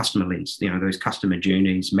thinking about the customer lens, those customer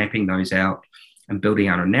journeys, mapping those out and building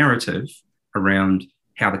out a narrative around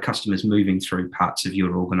how the customer's moving through parts of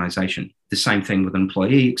your organization. The same thing with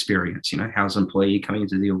employee experience, how's employee coming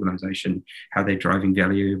into the organization, how they're driving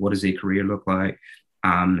value, what does their career look like?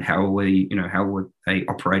 How are they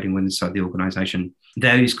operating inside the organization?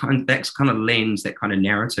 That kind of lens, that kind of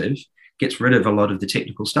narrative gets rid of a lot of the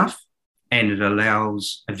technical stuff, and it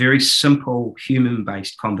allows a very simple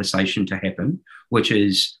human-based conversation to happen, which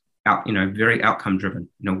is very outcome-driven.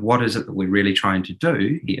 What is it that we're really trying to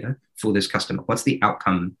do here for this customer? What's the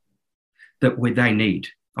outcome that they need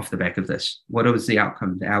off the back of this? What is the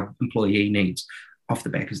outcome that our employee needs off the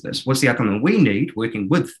back of this? What's the outcome that we need working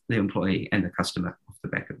with the employee and the customer off the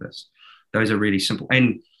back of this? Those are really simple.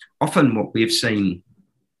 And often what we've seen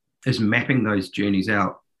is mapping those journeys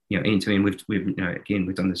out, end to end.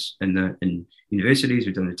 We've done this in universities,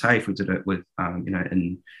 we've done the TAFE, we did it with,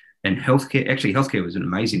 in healthcare. Actually, healthcare was an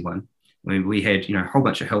amazing one. We had, a whole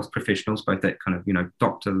bunch of health professionals, both at kind of,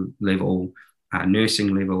 doctor level,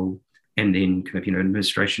 nursing level, and then kind of,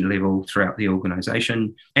 administration level throughout the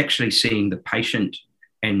organization, actually seeing the patient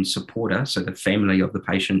and supporter, so the family of the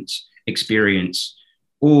patient's experience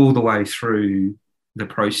all the way through the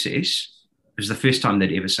process. It was the first time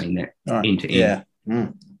they'd ever seen that end to end. Yeah.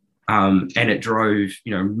 Mm. And it drove,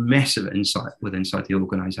 massive insight inside the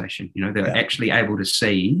organization. They're actually able to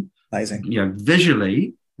see, amazing,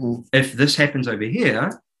 visually, if this happens over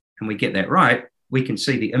here and we get that right, we can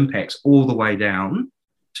see the impacts all the way down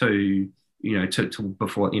to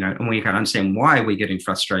before, and we can understand why we're getting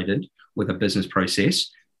frustrated with a business process,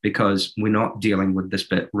 because we're not dealing with this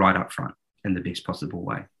bit right up front in the best possible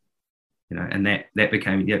way. And that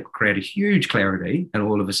created huge clarity, and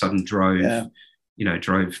all of a sudden drove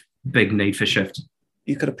big need for shift.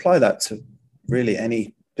 You could apply that to really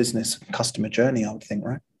any business customer journey, I would think,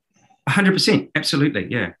 right? 100%, absolutely,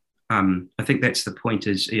 yeah. I think that's the point,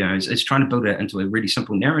 is trying to build it into a really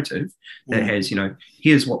simple narrative that has,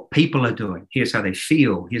 here's what people are doing, here's how they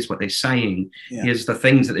feel, here's what they're saying, here's the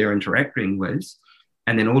things that they're interacting with.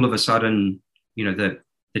 And then all of a sudden, the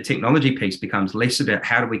technology piece becomes less about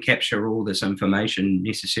how do we capture all this information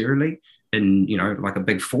necessarily in, like a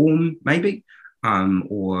big form maybe,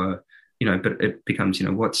 but it becomes, how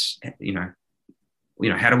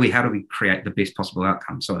do we create the best possible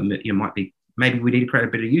outcome? So it might be, maybe we need to create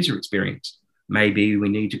a better user experience. Maybe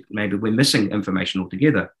we're missing information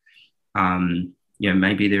altogether.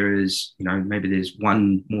 Maybe there's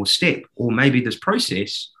one more step, or maybe this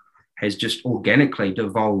process has just organically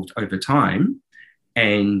devolved over time,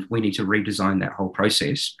 and we need to redesign that whole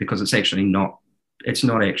process because it's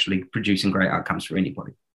not actually producing great outcomes for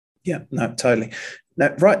anybody. Yeah, no, totally.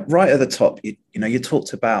 Now, right at the top, you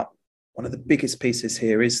talked about one of the biggest pieces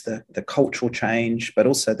here is the cultural change, but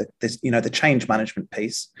also the change management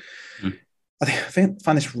piece. I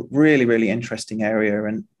find this really, really interesting area,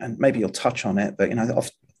 and maybe you'll touch on it, but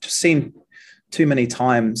I've just seen too many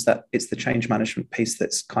times that it's the change management piece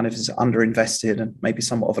that's kind of is underinvested and maybe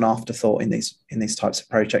somewhat of an afterthought in these types of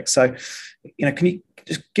projects. So, can you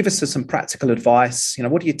just give us some practical advice?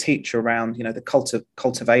 What do you teach around the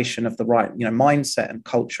cultivation of the right mindset and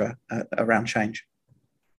culture around change?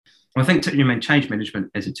 Well, I think change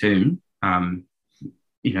management as a term,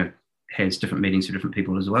 has different meanings for different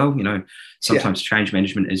people as well. Sometimes change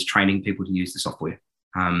management is training people to use the software,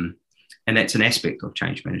 and that's an aspect of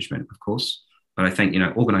change management, of course. But I think,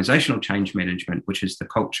 organizational change management, which is the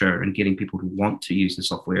culture and getting people to want to use the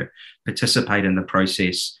software, participate in the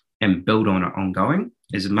process and build on it ongoing,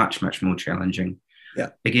 is much, much more challenging.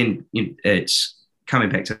 Yeah. Again, it's coming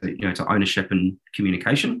back to, to ownership and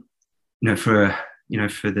communication. For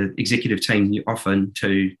the executive team, you often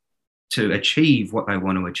to achieve what they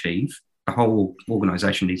want to achieve, the whole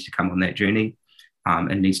organization needs to come on that journey,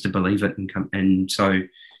 and needs to believe it and so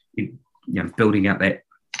building out that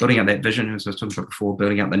vision, as I was talking about before,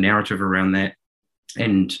 building out the narrative around that,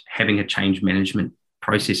 and having a change management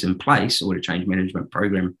process in place, or a change management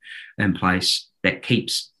program in place that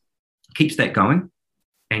keeps that going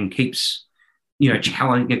and keeps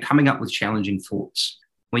coming up with challenging thoughts.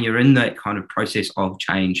 When you're in that kind of process of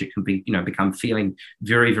change, it can be become feeling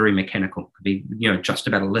very, very mechanical. It could be just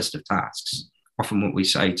about a list of tasks. Often what we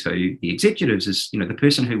say to the executives is the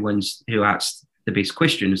person who asks the best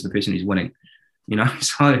question is the person who's winning.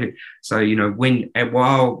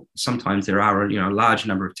 While sometimes there are a large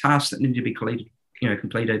number of tasks that need to be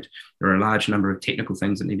completed, there are a large number of technical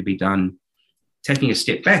things that need to be done. Taking a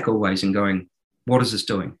step back always and going, what is this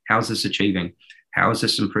doing? How is this achieving? How is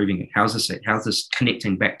this improving it? How's this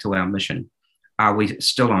connecting back to our mission? Are we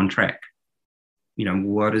still on track?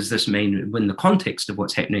 What does this mean in the context of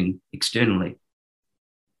what's happening externally?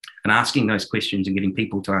 And asking those questions and getting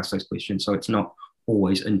people to ask those questions, so it's not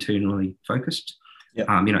always internally focused. Yeah.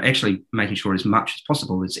 Actually making sure as much as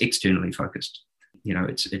possible it's externally focused.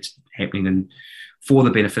 It's happening for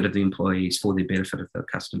the benefit of the employees, for the benefit of the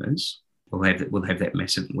customers. We'll have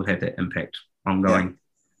that impact ongoing. Yeah.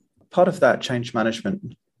 Part of that change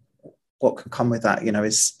management, what can come with that,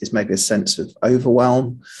 is maybe a sense of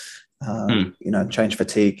overwhelm, change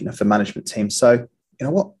fatigue, for management teams. So,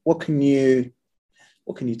 what can you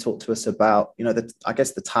talk to us about,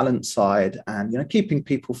 the talent side and, keeping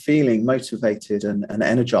people feeling motivated and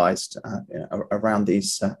energized around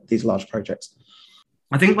these large projects?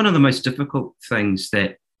 I think one of the most difficult things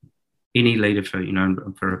that any leader for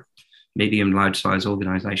a medium, large size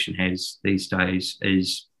organization has these days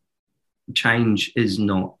is change is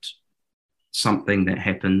not something that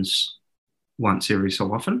happens once every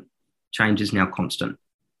so often. Change is now constant.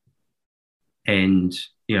 And,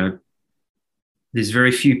 there's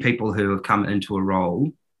very few people who have come into a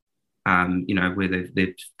role, where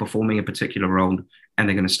they're performing a particular role and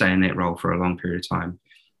they're going to stay in that role for a long period of time.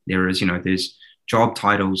 There's job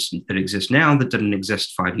titles that exist now that didn't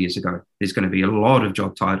exist 5 years ago. There's going to be a lot of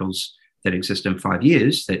job titles that exist in 5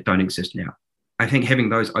 years that don't exist now. I think having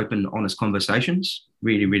those open, honest conversations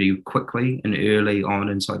really, really quickly and early on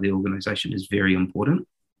inside the organization is very important.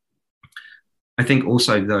 I think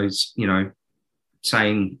also those,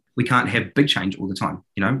 saying we can't have big change all the time.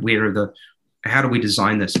 How do we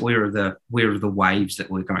design this? Where are the waves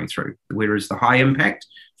that we're going through? Where is the high impact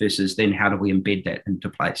versus then how do we embed that into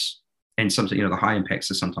place? And sometimes, the high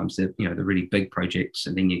impacts are sometimes the really big projects,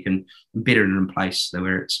 and then you can embed it in place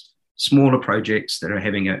where it's smaller projects that are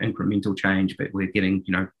having an incremental change, but we're getting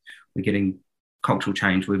cultural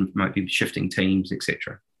change. We might be shifting teams,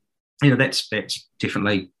 etc. That's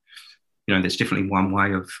definitely one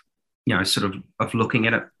way of of looking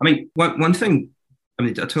at it. I mean, one thing.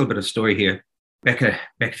 I'll tell a bit of story here. Back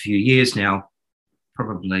a few years now,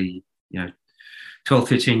 probably 12,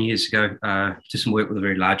 13 years ago, did some work with a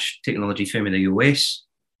very large technology firm in the US,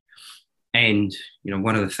 and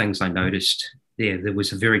one of the things I noticed there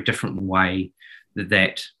was a very different way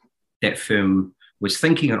that firm was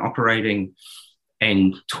thinking and operating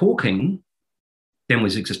and talking than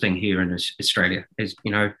was existing here in Australia. As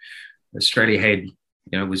Australia had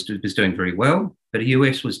was doing very well, but the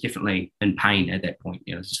US was definitely in pain at that point.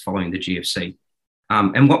 Just following the GFC,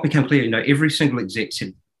 and what became clear, every single exec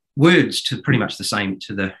said words to pretty much the same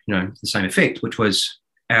effect, which was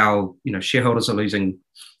our shareholders are losing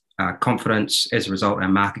confidence. As a result, our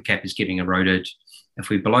market cap is getting eroded. If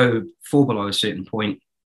we fall below a certain point,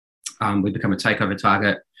 we become a takeover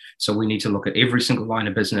target. So we need to look at every single line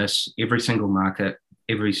of business, every single market,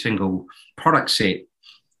 every single product set,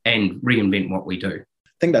 and reinvent what we do.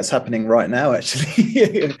 I think that's happening right now,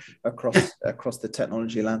 actually, across the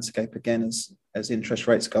technology landscape again, as interest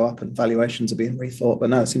rates go up and valuations are being rethought.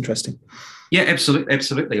 But no, it's interesting. Yeah,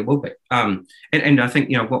 absolutely, it will be. And I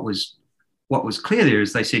think what was clear there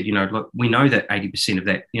is they said, look, we know that 80% of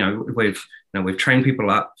that, we've trained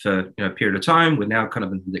people up for a period of time. We're now kind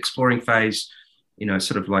of in the exploring phase.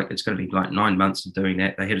 Sort of like it's going to be like 9 months of doing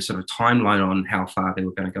that. They had a sort of timeline on how far they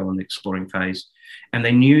were going to go on the exploring phase. And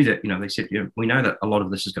they knew that, they said, we know that a lot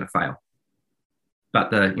of this is going to fail.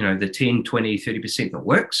 But the 10, 20, 30% that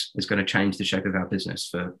works is going to change the shape of our business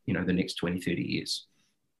for, the next 20, 30 years.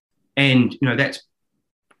 And, that's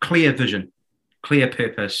clear vision, clear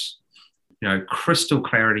purpose, crystal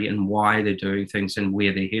clarity in why they're doing things and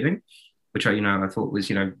where they're heading, which I thought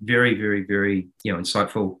was, very, very, very,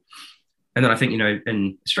 insightful. And then I think,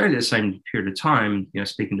 in Australia, the same period of time,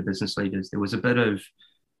 speaking to business leaders, there was a bit of,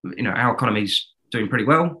 our economy's doing pretty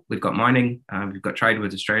well. We've got mining, we've got trade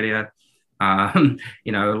with Australia. A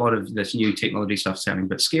lot of this new technology stuff sounding a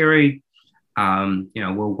bit scary.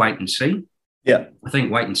 We'll wait and see. Yeah. I think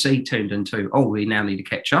wait and see turned into, we now need to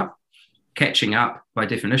catch up. Catching up, by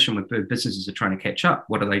definition, when businesses are trying to catch up,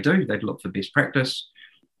 what do? They look for best practice.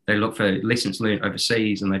 They look for lessons learned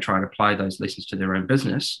overseas, and they try to apply those lessons to their own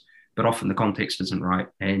business. But often the context isn't right,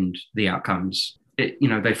 and the outcomes,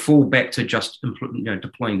 they fall back to just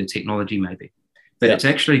deploying the technology maybe. But It's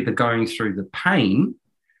actually the going through the pain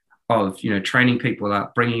of training people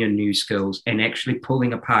up, bringing in new skills, and actually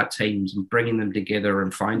pulling apart teams and bringing them together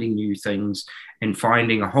and finding new things and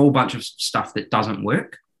finding a whole bunch of stuff that doesn't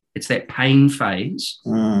work. It's that pain phase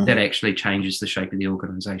that actually changes the shape of the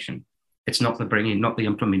organization. It's not the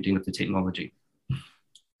implementing of the technology.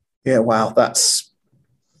 Yeah, wow, that's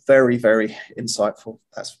very, very insightful.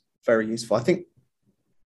 That's very useful. I think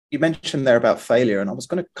you mentioned there about failure, and I was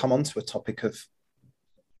going to come on to a topic of,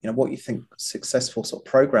 what you think successful sort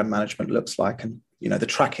of program management looks like, and, the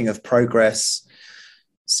tracking of progress,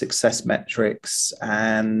 success metrics,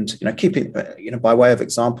 and, keeping, by way of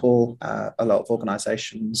example, a lot of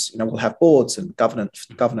organizations, will have boards and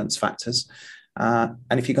governance factors. And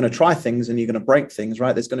if you're going to try things and you're going to break things,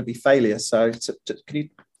 right, there's going to be failure. So can you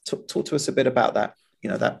talk to us a bit about that?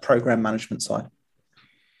 That program management side?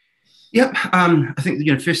 Yeah, I think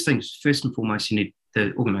first and foremost,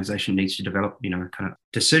 the organization needs to develop kind of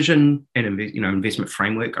decision and investment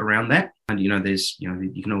framework around that. And there's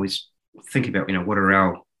you can always think about what are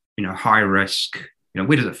our high risk,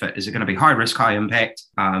 where does it fit? Is it going to be high risk, high impact?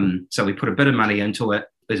 So we put a bit of money into it.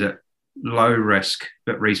 Is it low risk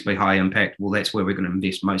but reasonably high impact? Well, that's where we're going to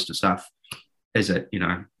invest most of stuff. Is it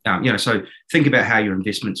so think about how your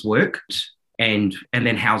investments work. And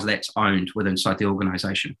then how's that's owned inside the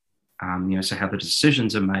organization. So how the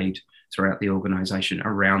decisions are made throughout the organization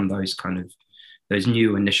around those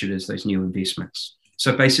new initiatives, those new investments.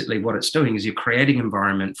 So basically what it's doing is you're creating an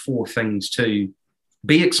environment for things to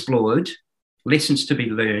be explored, lessons to be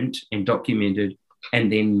learned and documented,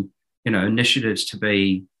 and then, initiatives to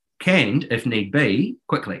be canned, if need be,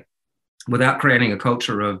 quickly, without creating a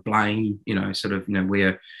culture of blame,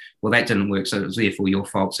 where, well, that didn't work, so it was therefore your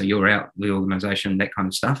fault, so you're out the organization, that kind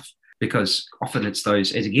of stuff. Because often it's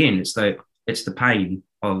the pain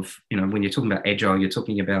of, when you're talking about agile, you're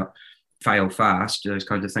talking about fail fast, those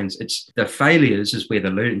kinds of things. It's the failures is where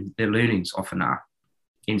the learnings often are.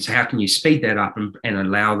 And so how can you speed that up and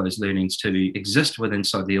allow those learnings to exist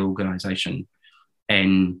inside the organization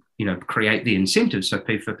and, create the incentives so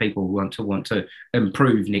for people who want to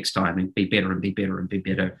improve next time and be better and be better and be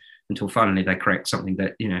better until finally they create something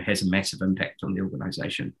that, has a massive impact on the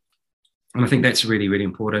organization. And I think that's really, really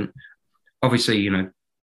important. Obviously,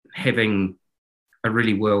 having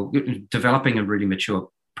developing a really mature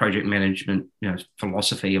project management,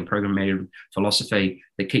 philosophy and program management philosophy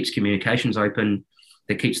that keeps communications open,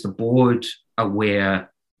 that keeps the board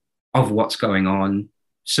aware of what's going on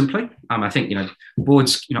simply. I think,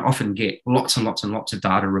 boards, often get lots and lots and lots of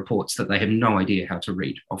data reports that they have no idea how to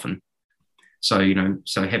read often. So,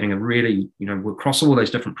 so having a really, across all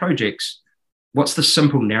those different projects, what's the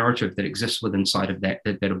simple narrative that exists inside of that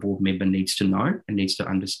a board member needs to know and needs to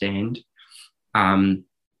understand? And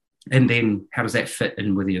then how does that fit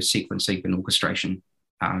in with your sequencing and orchestration?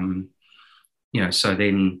 So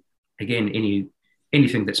then again,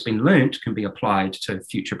 anything that's been learnt can be applied to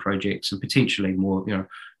future projects and potentially more,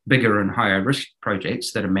 bigger and higher risk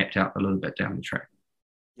projects that are mapped out a little bit down the track.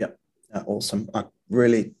 Yep. Awesome. I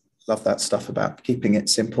really Love that stuff about keeping it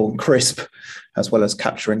simple and crisp, as well as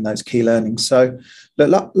capturing those key learnings. So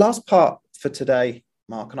the last part for today,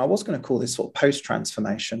 Mark, and I was going to call this sort of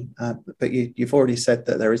post-transformation, but you've already said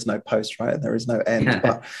that there is no post, right? And there is no end.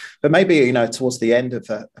 But maybe, you know, towards the end of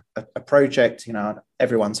a project, you know,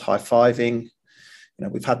 everyone's high-fiving. You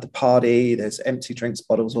know, we've had the party, there's empty drinks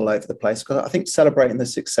bottles all over the place. Because I think celebrating the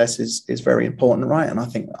success is very important, right? And I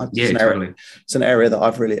think it's an area that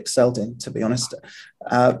I've really excelled in, to be honest.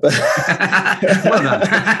 But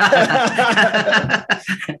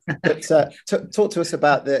talk to us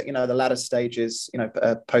about the latter stages,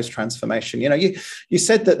 post transformation. You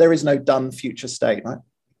said that there is no done future state, right?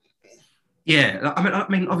 Yeah, I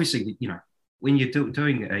mean, obviously, when you're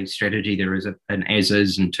doing a strategy, there is an as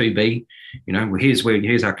is and to be. Well,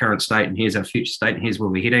 here's our current state, and here's our future state, and here's where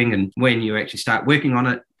we're heading. And when you actually start working on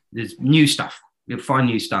it, there's new stuff. You'll find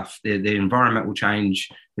new stuff. The environment will change,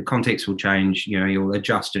 the context will change. You'll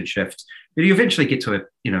adjust and shift. But you eventually get to an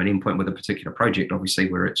endpoint with a particular project,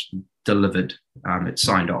 obviously, where it's delivered, it's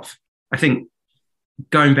signed off. I think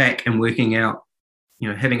going back and working out,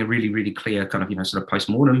 having a really, really clear kind of sort of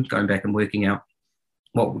post-mortem, going back and working out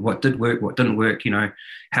what did work, what didn't work,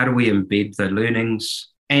 how do we embed the learnings,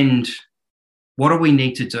 and what do we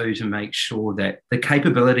need to do to make sure that the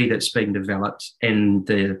capability that's being developed and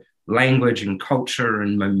the language and culture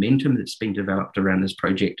and momentum that's been developed around this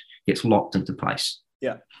project gets locked into place.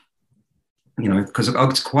 Yeah. Because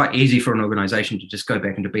it's quite easy for an organization to just go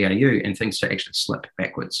back into BAU and things to actually slip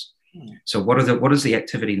backwards. So what is the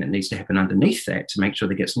activity that needs to happen underneath that to make sure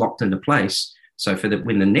that gets locked into place? So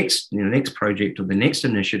when the next project or the next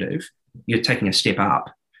initiative, you're taking a step up,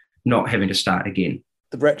 not having to start again.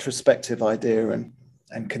 The retrospective idea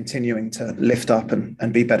and continuing to lift up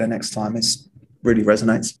and be better next time really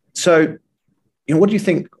resonates. So, what do you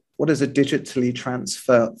think? What does a digitally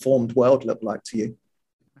transformed world look like to you?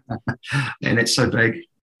 And it's so big.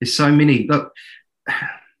 There's so many. Look,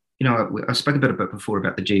 I spoke a bit before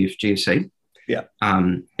about the GFC. Yeah.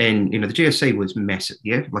 And the GFC was massive.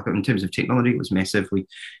 Yeah. Like in terms of technology, it was massive. We,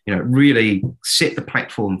 really set the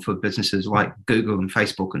platform for businesses like Google and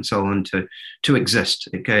Facebook and so on to exist.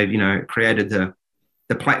 It gave, it created the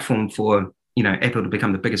platform for, Apple to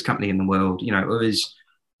become the biggest company in the world.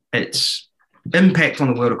 Its impact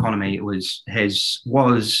on the world economy was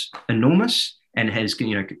enormous and has,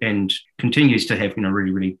 and continues to have,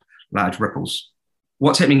 really, really large ripples.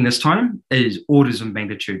 What's happening this time is orders of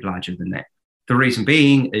magnitude larger than that. The reason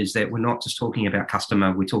being is that we're not just talking about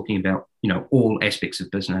customer, we're talking about, all aspects of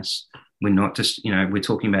business. We're not just, we're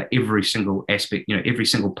talking about every single aspect, every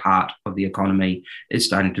single part of the economy is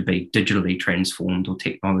starting to be digitally transformed or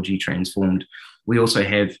technology transformed. We also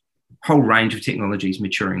have a whole range of technologies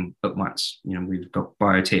maturing at once. We've got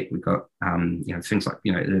biotech, we've got, things like,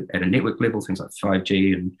 at a network level, things like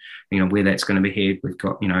 5G and, where that's going to be headed. We've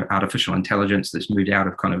got, artificial intelligence that's moved out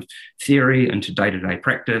of kind of theory into day-to-day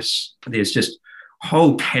practice. There's just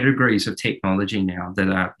whole categories of technology now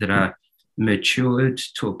that are matured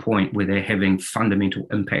to a point where they're having fundamental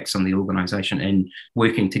impacts on the organization and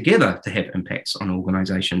working together to have impacts on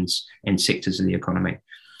organizations and sectors of the economy.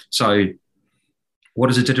 So what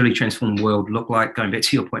does a digitally transformed world look like? Going back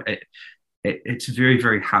to your point, it's very,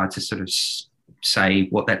 very hard to sort of say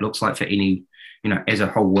what that looks like for any, as a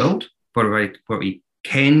whole world. But what we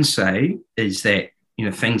can say is that,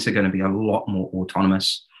 things are going to be a lot more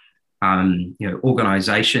autonomous.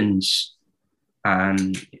 Organizations,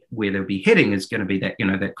 where they'll be heading is going to be that,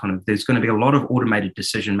 that kind of, there's going to be a lot of automated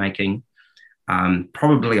decision making,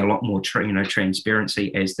 probably a lot more,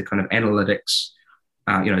 transparency as the kind of analytics,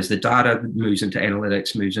 as the data moves into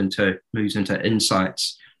analytics, moves into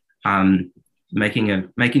insights, making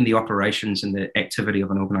the operations and the activity of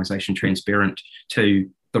an organization transparent to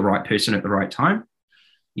the right person at the right time.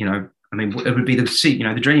 It would be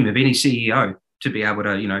the dream of any CEO to be able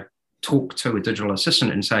to, talk to a digital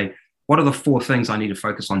assistant and say, what are the 4 things I need to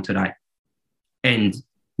focus on today? And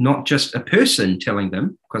not just a person telling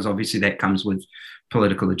them, because obviously that comes with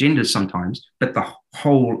political agendas sometimes, but the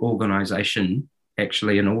whole organization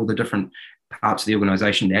actually, and all the different parts of the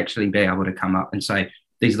organization to actually be able to come up and say,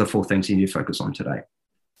 these are the 4 things you need to focus on today.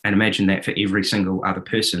 And imagine that for every single other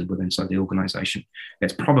person within inside the organization.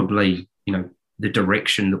 That's probably, the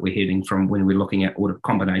direction that we're heading from when we're looking at a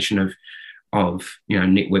combination of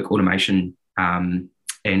network automation and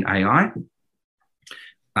AI.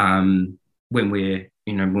 When we're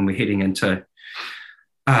heading into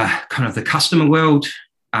kind of the customer world,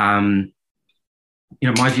 my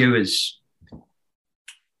view is,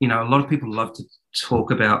 a lot of people love to talk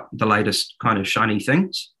about the latest kind of shiny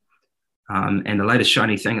things. And the latest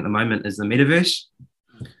shiny thing at the moment is the metaverse.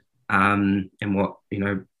 And what,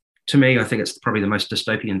 to me, I think it's probably the most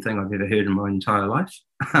dystopian thing I've ever heard in my entire life.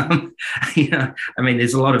 I mean,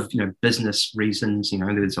 there's a lot of business reasons.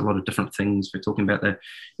 There's a lot of different things. We're talking about the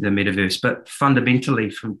metaverse, but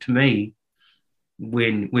fundamentally, to me,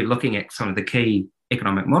 when we're looking at some of the key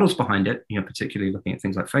economic models behind it, particularly looking at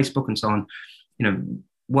things like Facebook and so on,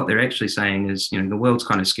 what they're actually saying is, the world's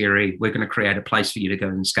kind of scary. We're going to create a place for you to go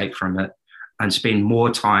and escape from it and spend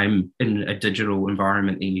more time in a digital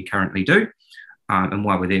environment than you currently do. And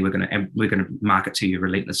while we're there, we're going to market to you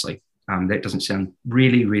relentlessly. That doesn't sound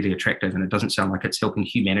really, really attractive, and it doesn't sound like it's helping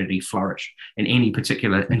humanity flourish in any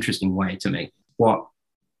particular interesting way to me. What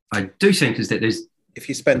I do think is that if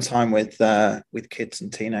you spend time with kids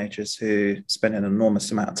and teenagers who spend an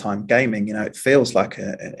enormous amount of time gaming, it feels like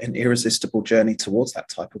an irresistible journey towards that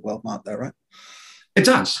type of world, Mark, though, right? It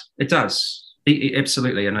does.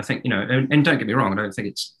 Absolutely. And I think, and don't get me wrong, I don't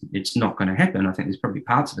think it's not going to happen. I think there's probably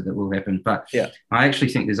parts of it that will happen. But yeah, I actually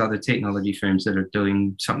think there's other technology firms that are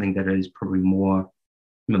doing something that is probably more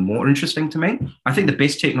interesting to me. I think the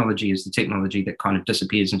best technology is the technology that kind of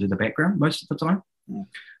disappears into the background most of the time. Yeah.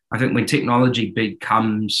 I think when technology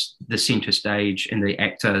becomes the center stage and the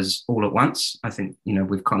actors all at once, I think,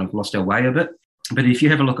 we've kind of lost our way a bit. But if you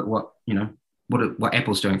have a look at what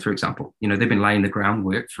Apple's doing, for example, they've been laying the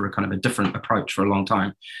groundwork for a kind of a different approach for a long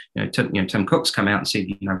time. Tim Cook's come out and said,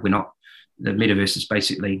 we're not, the metaverse is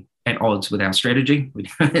basically at odds with our strategy.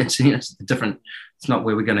 It's different. It's not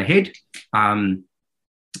where we're going to head. And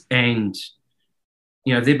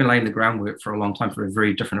they've been laying the groundwork for a long time for a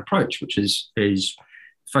very different approach, which is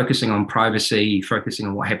focusing on privacy, focusing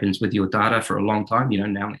on what happens with your data for a long time.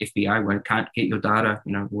 Now the FBI can't get your data,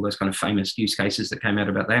 all those kind of famous use cases that came out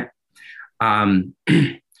about that.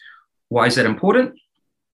 Why is that important?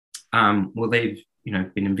 Well, they've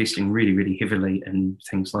been investing really, really heavily in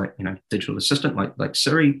things like digital assistant, like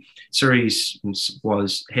Siri. Siri's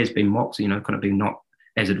has been mocked, kind of been not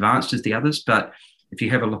as advanced as the others. But if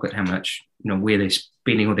you have a look at how much where they're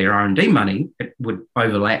spending all their R&D money, it would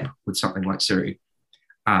overlap with something like Siri.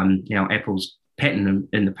 Apple's pattern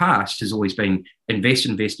in the past has always been invest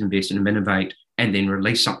and innovate, and then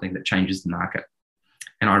release something that changes the market.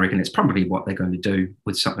 And I reckon that's probably what they're going to do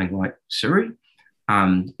with something like Siri.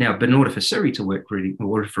 But in order for Siri to work really, in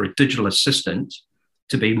order for a digital assistant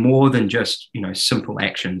to be more than just, simple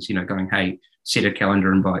actions, going, hey, set a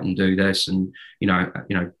calendar invite and do this, and,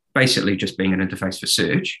 basically just being an interface for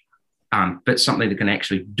search, but something that can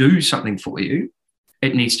actually do something for you,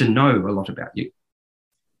 it needs to know a lot about you.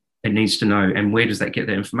 It needs to know, and where does that get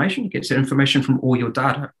that information? It gets that information from all your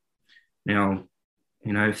data. Now,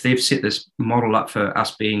 if they've set this model up for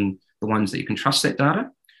us being the ones that you can trust that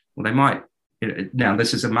data, well, they might. Now,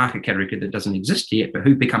 this is a market category that doesn't exist yet, but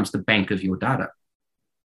who becomes the bank of your data?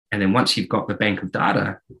 And then once you've got the bank of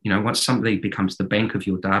data, once somebody becomes the bank of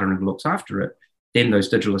your data and looks after it, then those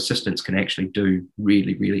digital assistants can actually do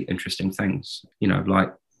really, really interesting things,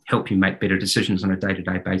 like help you make better decisions on a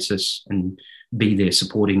day-to-day basis and be there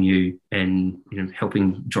supporting you and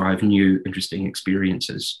helping drive new interesting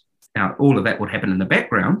experiences. Now, all of that would happen in the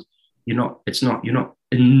background. You're not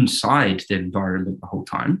inside the environment the whole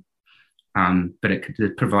time, but it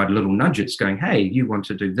could provide little nudges going, hey, you want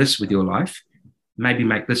to do this with your life, maybe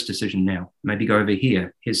make this decision now, maybe go over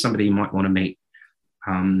here, here's somebody you might want to meet.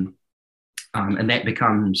 And that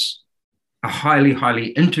becomes a highly, highly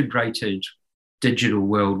integrated digital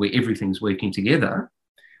world where everything's working together,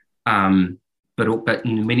 but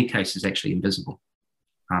in many cases actually invisible.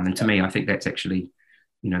 And to me, I think that's actually,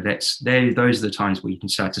 those are the times where you can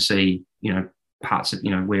start to see, parts of,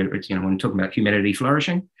 where it's, when we're talking about humanity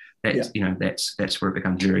flourishing, that's where it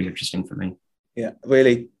becomes very interesting for me. Yeah,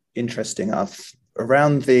 really interesting.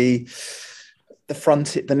 Around the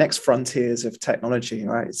next frontiers of technology,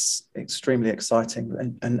 right? It's extremely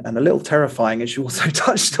exciting and a little terrifying, as you also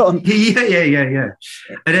touched on. Yeah.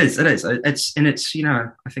 It is. It's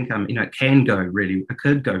I think it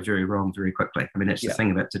could go very wrong very quickly. I mean, that's the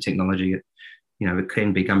thing about the technology. It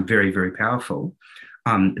can become very, very powerful.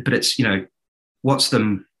 But it's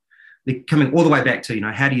they're coming all the way back to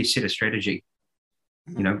how do you set a strategy?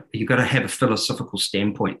 You've got to have a philosophical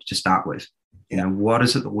standpoint to start with. What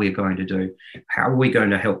is it that we're going to do? How are we going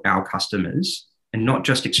to help our customers and not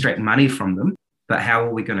just extract money from them, but how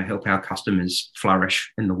are we going to help our customers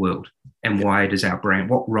flourish in the world? And what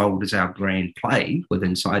role does our brand play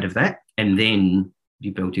within inside of that? And then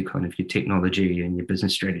you build your technology and your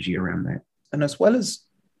business strategy around that. And as well as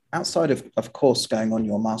outside of course, going on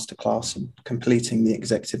your masterclass and completing the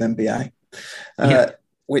executive MBA,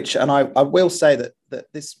 and I will say that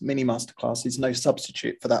this mini masterclass is no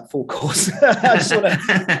substitute for that full course. I just want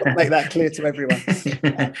to make that clear to everyone.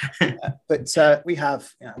 But we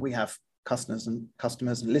have customers and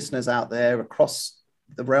listeners out there across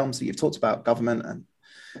the realms that you've talked about, government and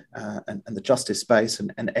the justice space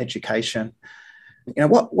and education.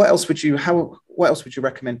 What else would you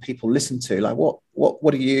recommend people listen to? Like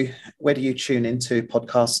where do you tune into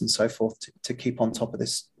podcasts and so forth to keep on top of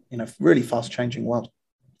this really fast changing world?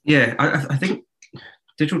 Yeah, I think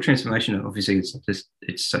digital transformation, obviously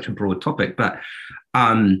it's such a broad topic, but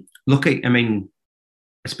I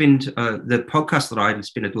spend the podcast that I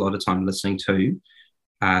spend a lot of time listening to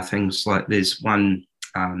things like there's one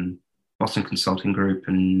Boston Consulting Group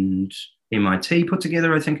and MIT put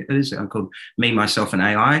together, I think it is, called Me, Myself and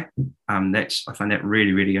AI. I find that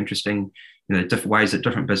really, really interesting. Different ways that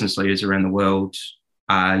different business leaders around the world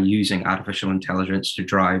are using artificial intelligence to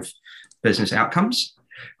drive business outcomes,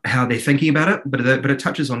 how they're thinking about it, but it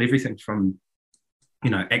touches on everything from,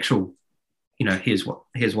 here's what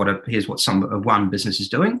one business is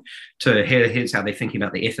doing, to here's how they're thinking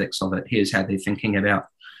about the ethics of it. Here's how they're thinking about,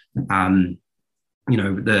 the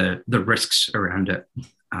risks around it.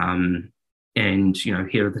 And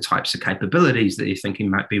here are the types of capabilities that you're thinking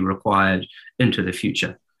might be required into the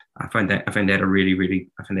future. I find that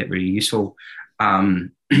really useful. I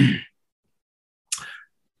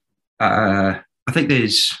think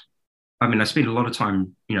I spend a lot of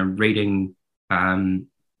time, reading,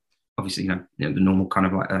 obviously, the normal kind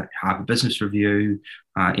of like a Harvard Business Review,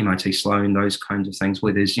 MIT Sloan, those kinds of things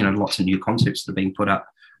where there's, lots of new concepts that are being put up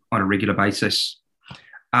on a regular basis.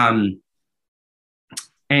 And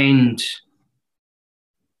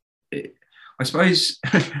I suppose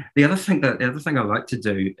the other thing I like to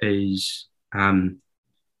do is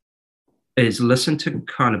listen to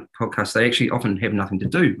kind of podcasts. They actually often have nothing to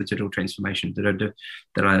do with digital transformation,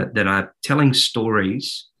 that are telling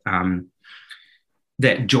stories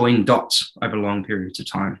that join dots over long periods of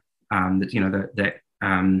time. There's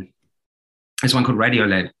one called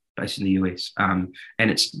Radiolab based in the US, and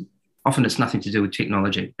it's nothing to do with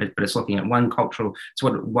technology, but it's looking at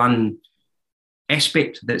one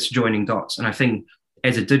aspect that's joining dots. And I think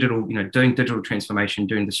as a digital, doing digital transformation,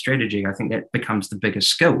 doing the strategy, I think that becomes the biggest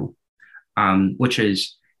skill, which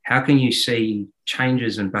is how can you see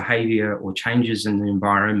changes in behavior or changes in the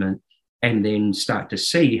environment and then start to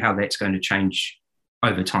see how that's going to change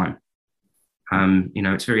over time.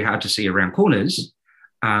 It's very hard to see around corners,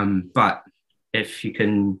 but if you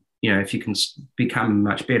can become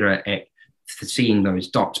much better at seeing those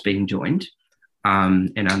dots being joined,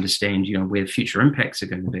 and understand, where future impacts are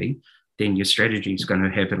going to be, then your strategy is going to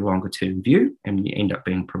have a longer term view and you end up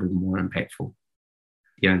being probably more impactful.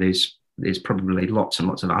 There's probably lots and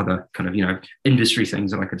lots of other kind of, industry things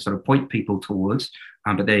that I could sort of point people towards,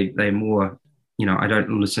 but they're more, I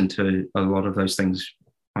don't listen to a lot of those things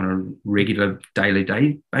on a regular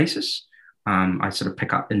day basis. I sort of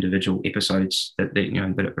pick up individual episodes that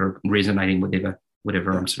are resonating with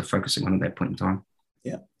whatever I'm sort of focusing on at that point in time.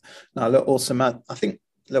 Yeah. No, look, awesome. I think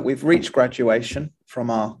we've reached graduation from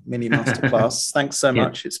our mini masterclass. Thanks so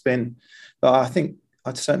much. I think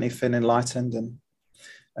I certainly feel enlightened and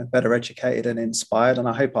better educated and inspired. And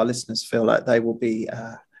I hope our listeners feel like they will be,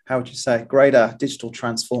 how would you say, greater digital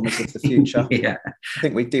transformers of the future. Yeah. I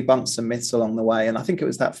think we've debunked some myths along the way. And I think it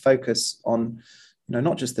was that focus on,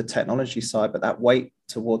 not just the technology side, but that weight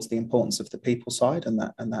towards the importance of the people side and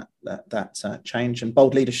that change and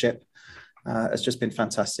bold leadership has just been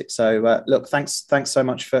fantastic. So look, thanks so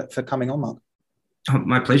much for coming on, Mark. Oh,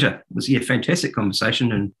 my pleasure. It was a fantastic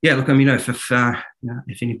conversation. And look,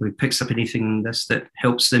 if anybody picks up anything in this that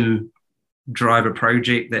helps them drive a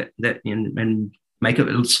project that and make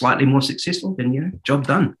it slightly more successful, then job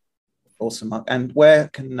done. Awesome, Mark. And where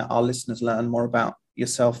can our listeners learn more about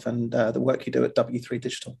yourself and the work you do at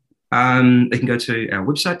W3.Digital? They can go to our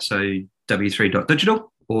website, so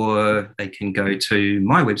W3.Digital, or they can go to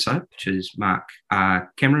my website, which is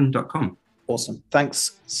markcameron.com. Awesome.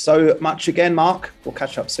 Thanks so much again, Mark. We'll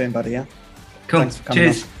catch up soon, buddy. Yeah. Cool. Thanks for coming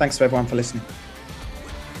on. Thanks to everyone for listening.